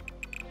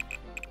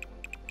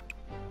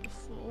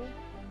before.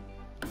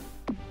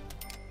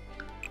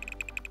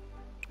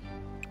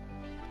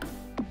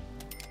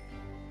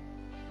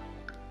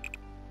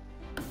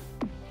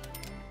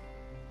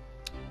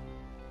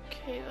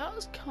 Okay, that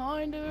was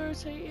kind of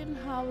irritating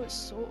how it's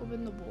sort of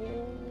in the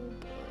wall,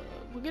 but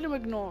we're going to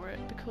ignore it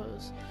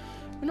because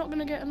we're not going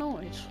to get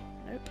annoyed.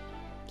 Nope,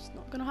 it's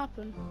not going to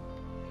happen.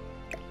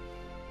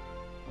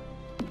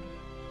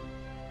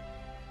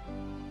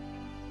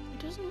 It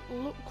doesn't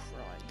look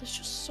right, there's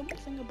just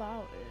something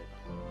about it.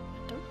 I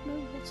don't know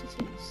what it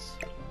is.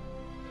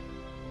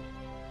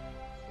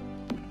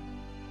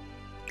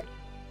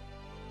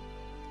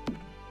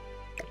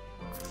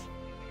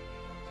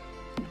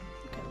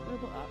 Okay, we're going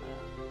to put that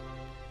there.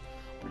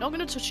 We're not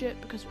going to touch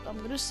it because I'm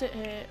going to sit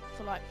here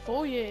for like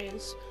 4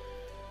 years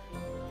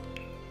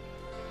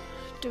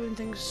doing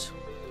things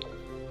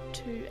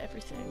to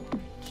everything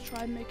to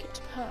try and make it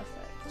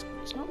perfect, but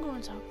it's not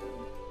going to happen.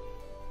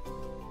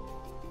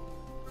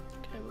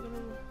 Okay, we're going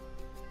to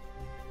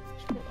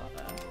just put that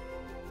there.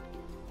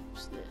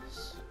 What's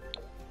this?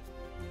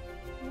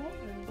 What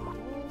in the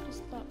world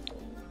is that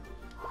for?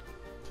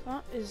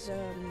 That is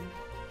a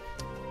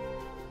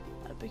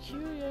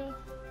peculiar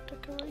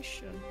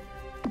decoration.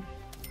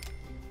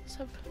 Let's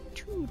have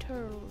 2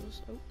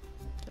 turtles. Oh,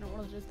 don't know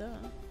what I did there.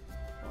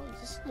 Oh, is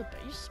this the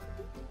basement?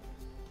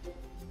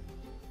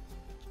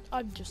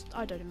 I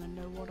don't even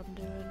know what I'm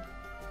doing.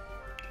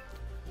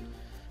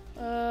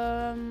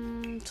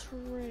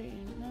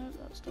 Terrain. No,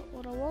 that's not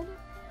what I want.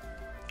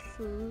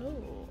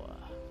 Floor.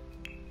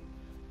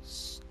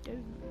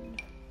 Stone.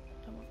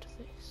 I want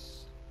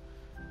this.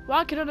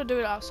 Why can I do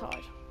it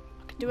outside?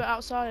 I can do it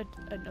outside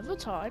another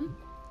time.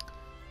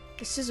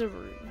 This is a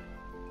room.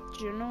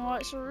 Do you know why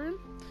it's a room?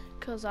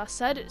 Because I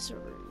said it's a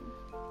room.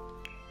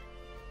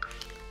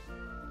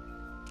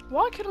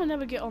 Why can I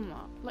never get on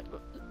that? Like,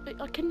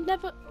 I can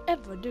never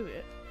ever do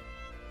it.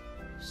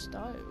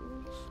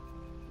 Styles.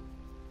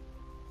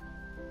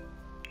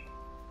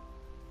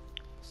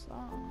 What's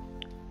that?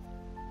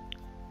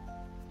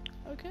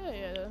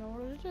 Okay, I don't know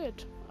what I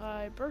did.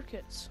 I broke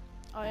it.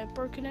 I have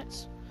broken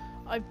it.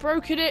 I've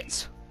broken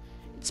it!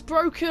 It's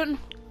broken!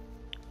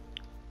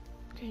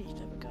 Okay,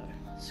 there we go.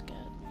 That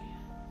scared me.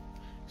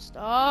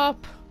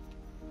 Stop!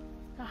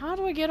 Now how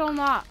do I get on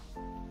that?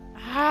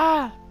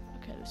 Ah!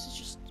 Okay, this is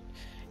just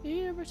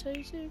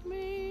irritating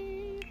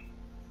me.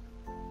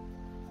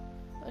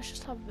 Let's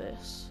just have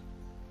this.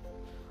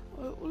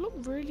 Oh, it will look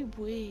really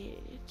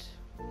weird.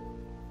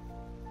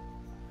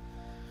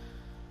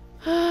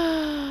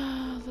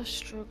 The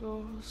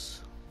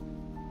struggles.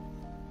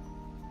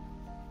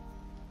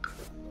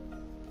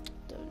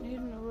 Don't need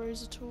an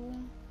eraser tool.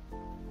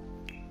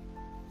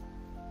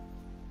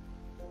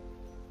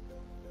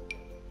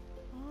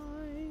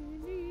 I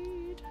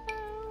need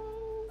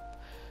help,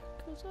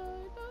 'cause I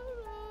don't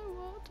know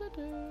what to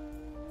do.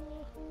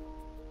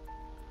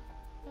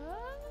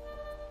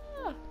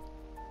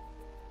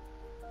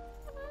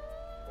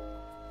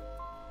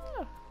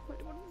 Wait,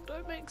 it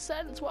don't make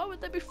sense. Why would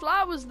there be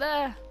flowers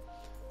there?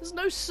 There's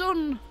no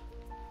sun.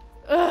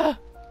 Ugh.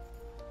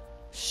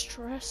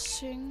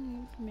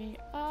 Stressing me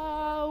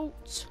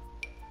out.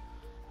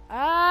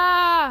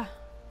 Ah.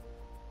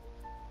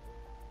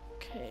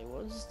 Okay,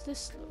 what does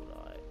this look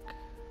like?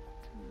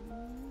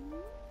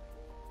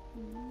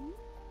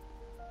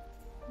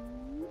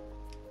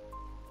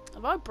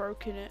 Have I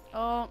broken it?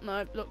 Oh no,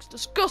 it looks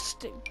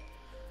disgusting.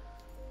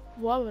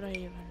 Why would I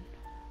even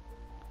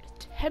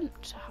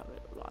attempt to have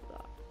it look like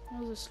that? What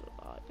does this look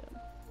like again?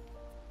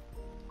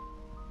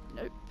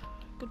 Nope.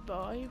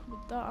 Goodbye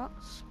with that.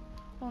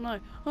 Oh no.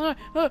 Oh no.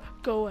 Oh,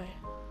 go away.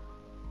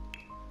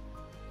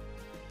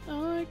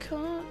 I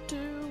can't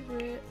do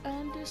it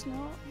and it's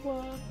not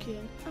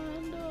working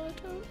and I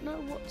don't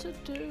know what to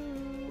do.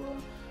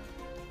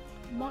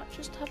 Might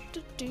just have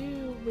to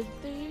deal with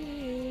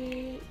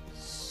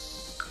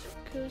this,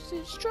 'cause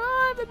it's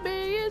driving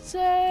me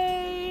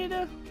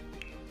insane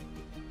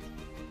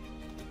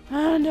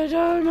and I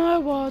don't know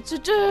what to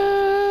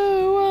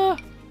do.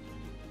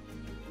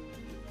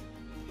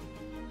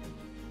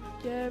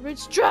 Yeah,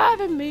 it's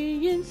driving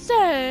me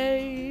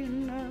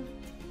insane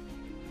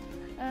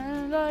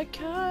and I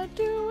can't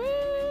do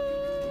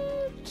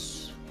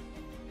it.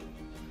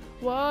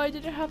 Why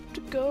did it have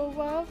to go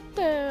out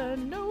there?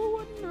 No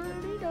one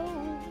really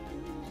knows,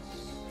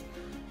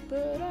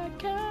 but I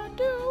can't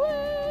do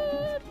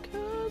it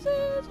 'cause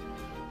it's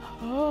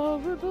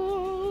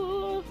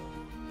horrible.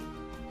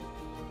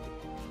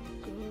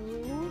 Go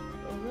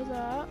over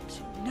that.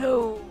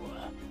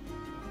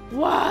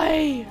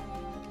 Why?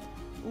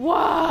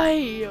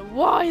 Why?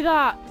 Why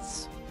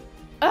that?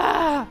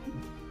 Ah!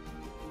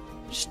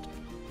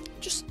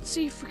 Just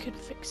see if we can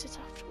fix it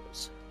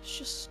afterwards. Let's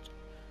just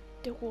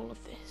do all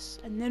of this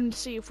and then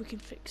see if we can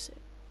fix it.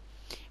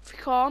 If we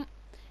can't,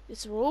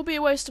 this will all be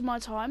a waste of my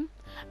time.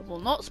 I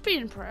will not be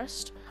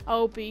impressed. I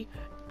will be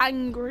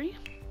angry.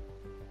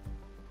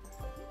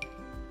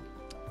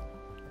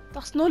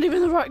 That's not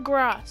even the right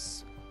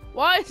grass.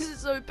 Why is it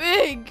so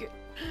big?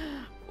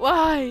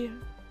 Why?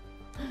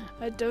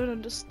 I don't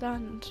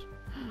understand.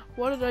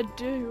 What did I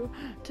do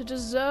to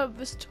deserve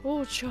this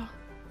torture?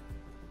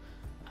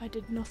 I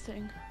did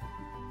nothing.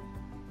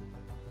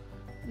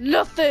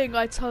 Nothing,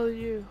 I tell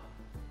you.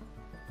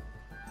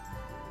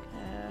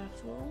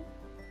 Careful.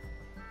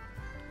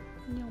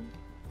 No.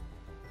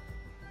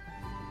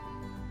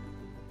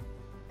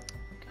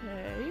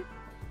 Okay.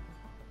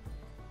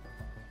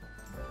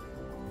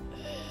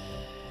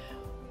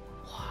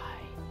 Why?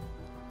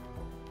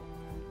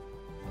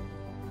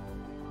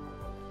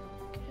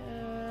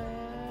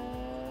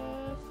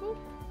 Careful.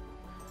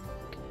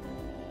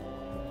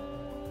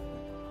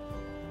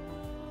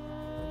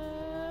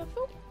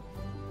 Careful.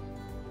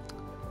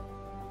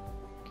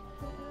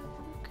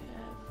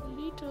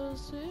 Carefully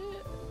does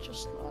it.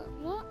 Just like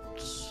that.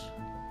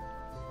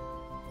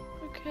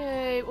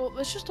 Okay, well,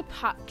 there's just a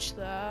patch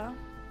there.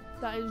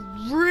 That is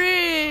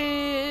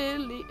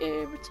really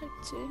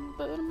irritating,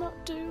 but I'm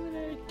not doing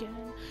it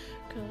again,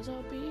 cause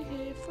I'll be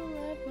here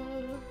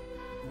forever.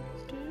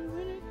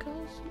 Doing it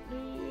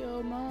constantly,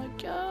 oh my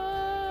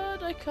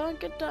god, I can't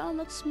get down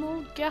that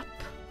small gap.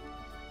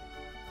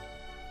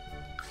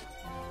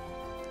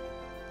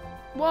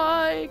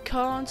 Why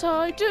can't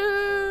I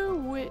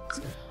do it?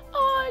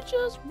 I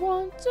just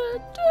want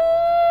to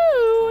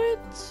do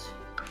it.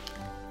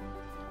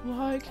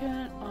 Why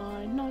can't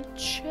I not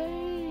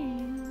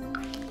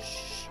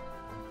change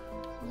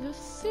the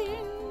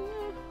thing?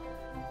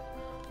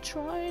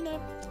 Trying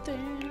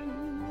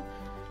everything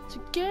to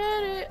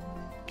get it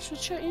to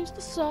change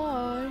the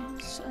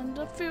size, and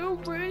I feel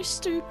really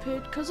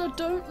stupid because I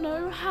don't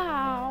know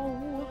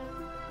how.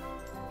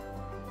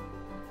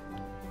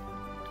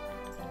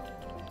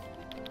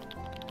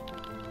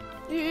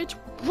 It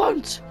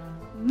won't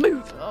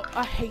move. Oh,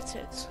 I hate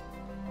it.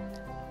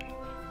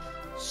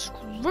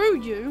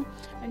 Screw you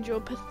and your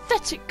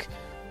pathetic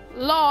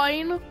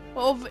line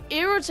of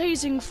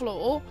irritating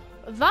floor.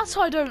 That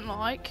I don't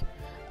like.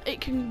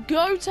 It can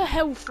go to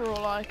hell for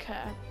all I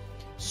care.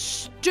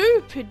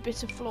 Stupid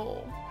bit of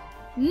floor.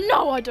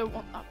 No, I don't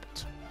want that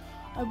bit.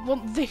 I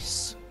want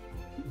this.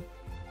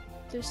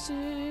 This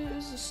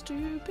is a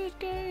stupid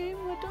game.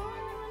 I don't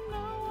even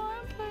know why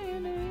I'm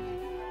playing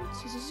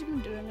it. Is this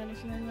even doing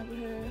anything over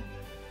here?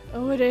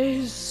 Oh, it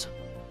is.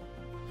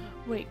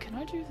 Wait, can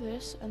I do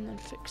this and then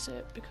fix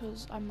it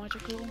because I'm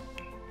magical?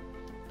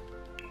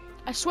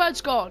 I swear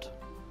to God.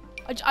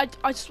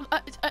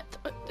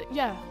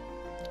 Yeah.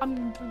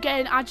 I'm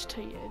getting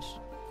agitated.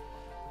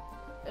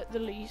 At the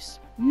least.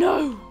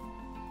 No!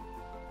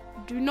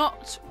 Do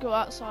not go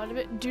outside of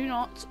it. Do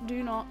not,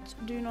 do not,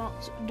 do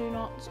not, do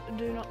not,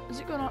 do not. Is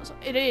it going outside?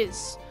 It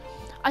is.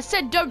 I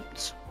said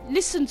don't.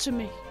 Listen to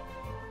me.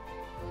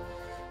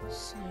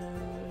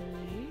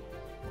 Slowly.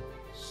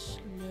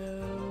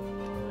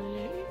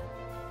 Slowly.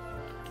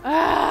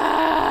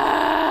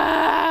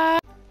 Ah!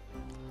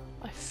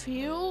 I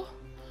feel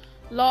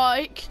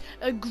like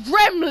a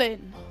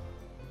gremlin.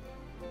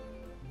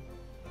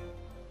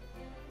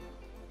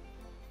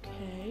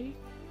 Okay.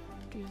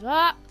 Do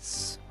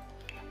that.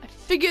 I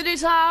figured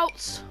it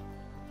out.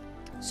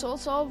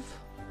 Sort of.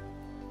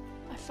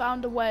 I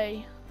found a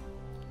way.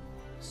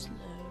 Slowly.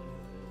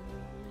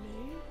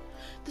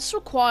 This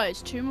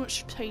requires too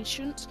much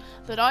patience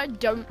that I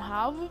don't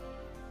have.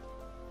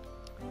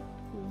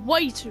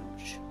 Way too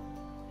much.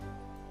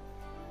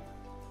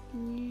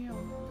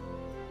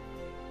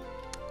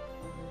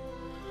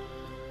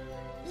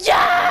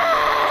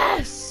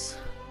 Yes!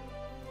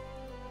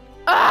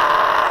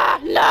 Ah!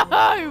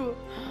 No!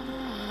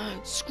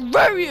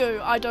 Screw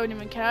you! I don't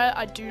even care.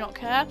 I do not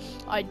care.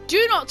 I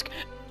do not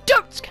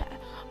don't care.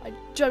 I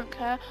don't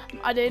care.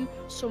 I'm adding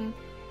some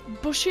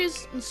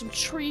bushes and some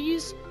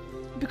trees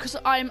because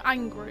I am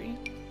angry.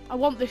 I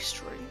want this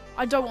tree.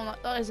 I don't want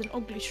that. That is an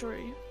ugly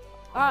tree.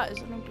 That is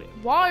an ugly.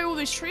 Why are all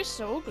these trees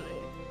so ugly?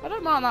 I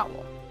don't mind that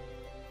one.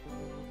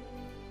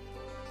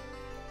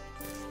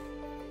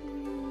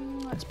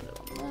 Let's put it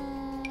on there.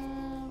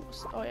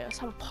 Oh yeah, let's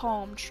have a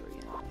palm tree.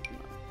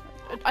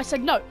 I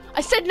said no.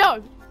 I said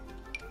no.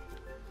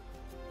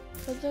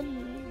 For the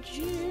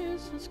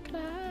Jesus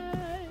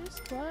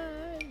Christ,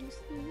 why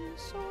is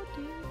this so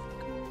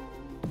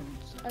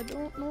difficult? I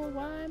don't know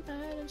why I'm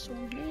adding so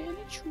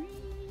many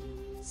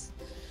trees.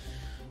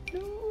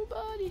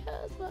 Nobody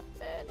has that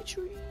many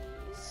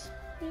trees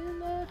in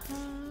the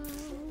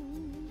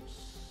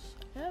house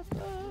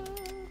ever.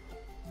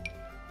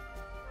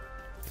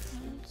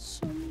 And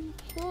some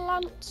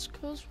plants,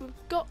 cause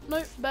we've got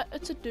no better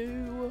to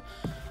do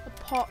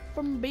apart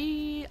from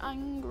be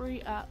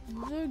angry at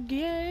the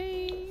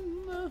game.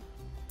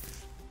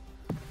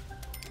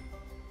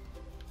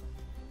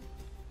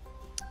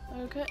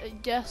 Okay,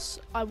 yes,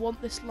 I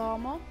want this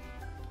llama.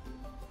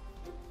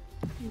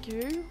 Thank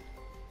you.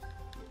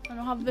 And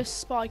I'll have this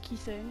spiky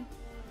thing.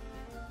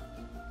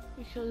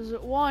 Because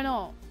why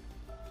not?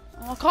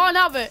 I can't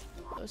have it!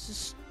 This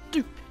is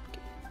stupid.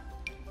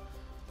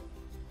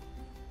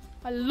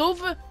 I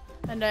love it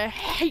and I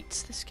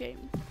hate this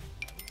game.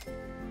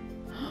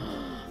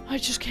 I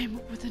just came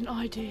up with an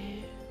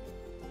idea.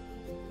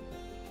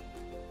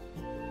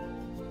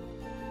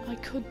 I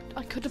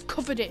could have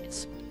covered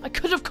it. I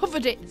could have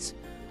covered it.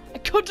 I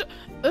could.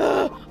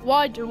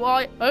 Why do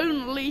I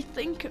only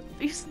think of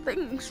these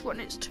things when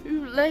it's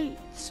too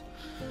late?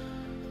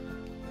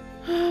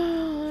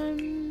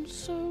 I'm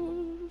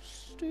so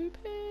stupid.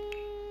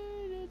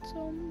 It's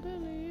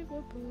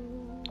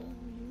unbelievable.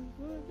 You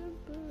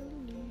wouldn't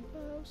believe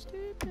how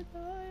stupid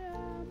I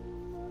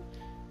am.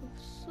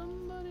 If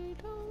somebody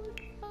told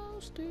you how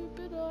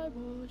stupid I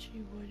was,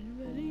 you wouldn't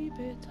believe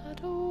it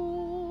at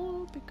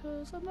all.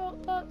 Because I'm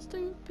not that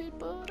stupid,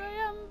 but I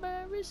am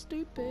very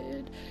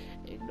stupid.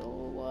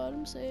 Ignore what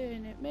I'm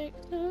saying, it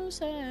makes no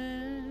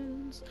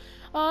sense.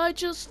 I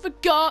just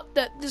forgot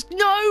that there's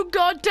no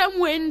goddamn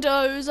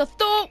windows. I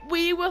thought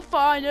we were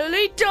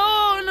finally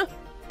done.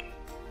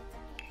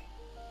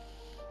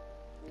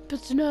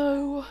 But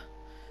no,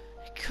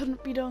 it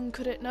couldn't be done,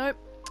 could it? Nope.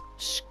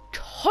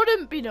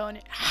 Couldn't be done.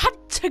 It had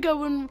to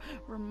go and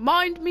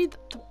remind me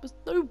that there was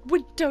no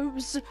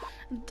windows.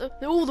 And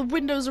all the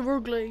windows are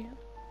ugly.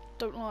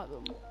 Don't like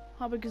them.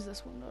 How big is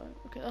this window?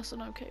 Okay, that's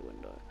an okay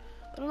window.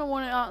 I don't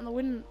want it out in the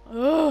wind.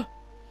 Ugh.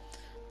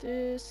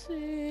 This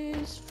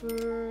is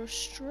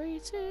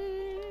frustrating.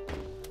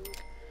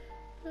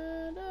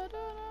 And I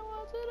don't know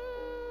what to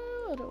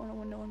do. I don't want a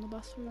window in the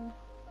bathroom.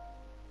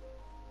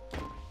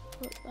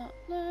 Put that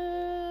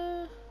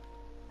there.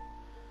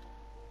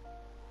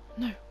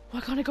 No. Why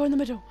can't I go in the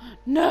middle?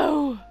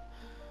 No!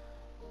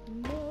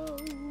 No!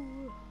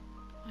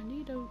 I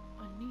need one.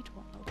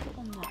 I'll put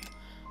one there.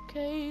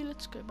 Okay,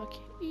 let's go back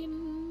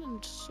in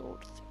and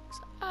sort things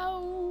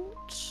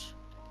out.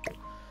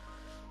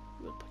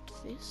 We'll put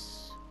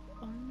this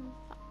on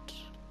that.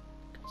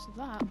 Because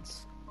that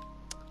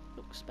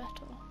looks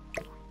better.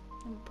 And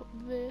we'll put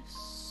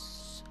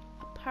this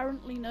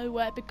apparently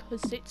nowhere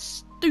because it's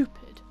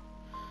stupid.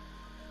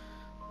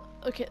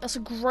 Okay, that's a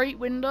great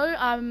window.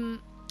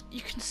 You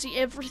can see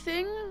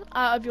everything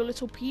out of your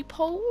little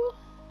peephole.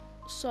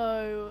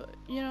 So,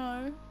 you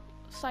know,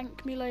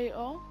 thank me later.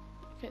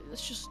 Okay,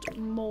 let's just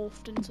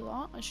morphed into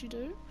that, as you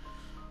do.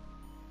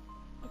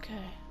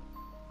 Okay.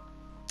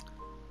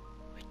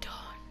 We're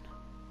done.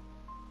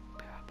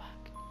 Be right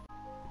back.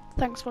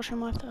 Thanks for watching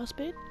my first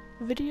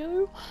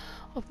video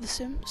of The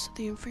Sims,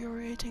 the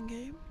infuriating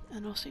game.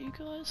 And I'll see you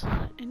guys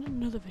in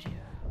another video.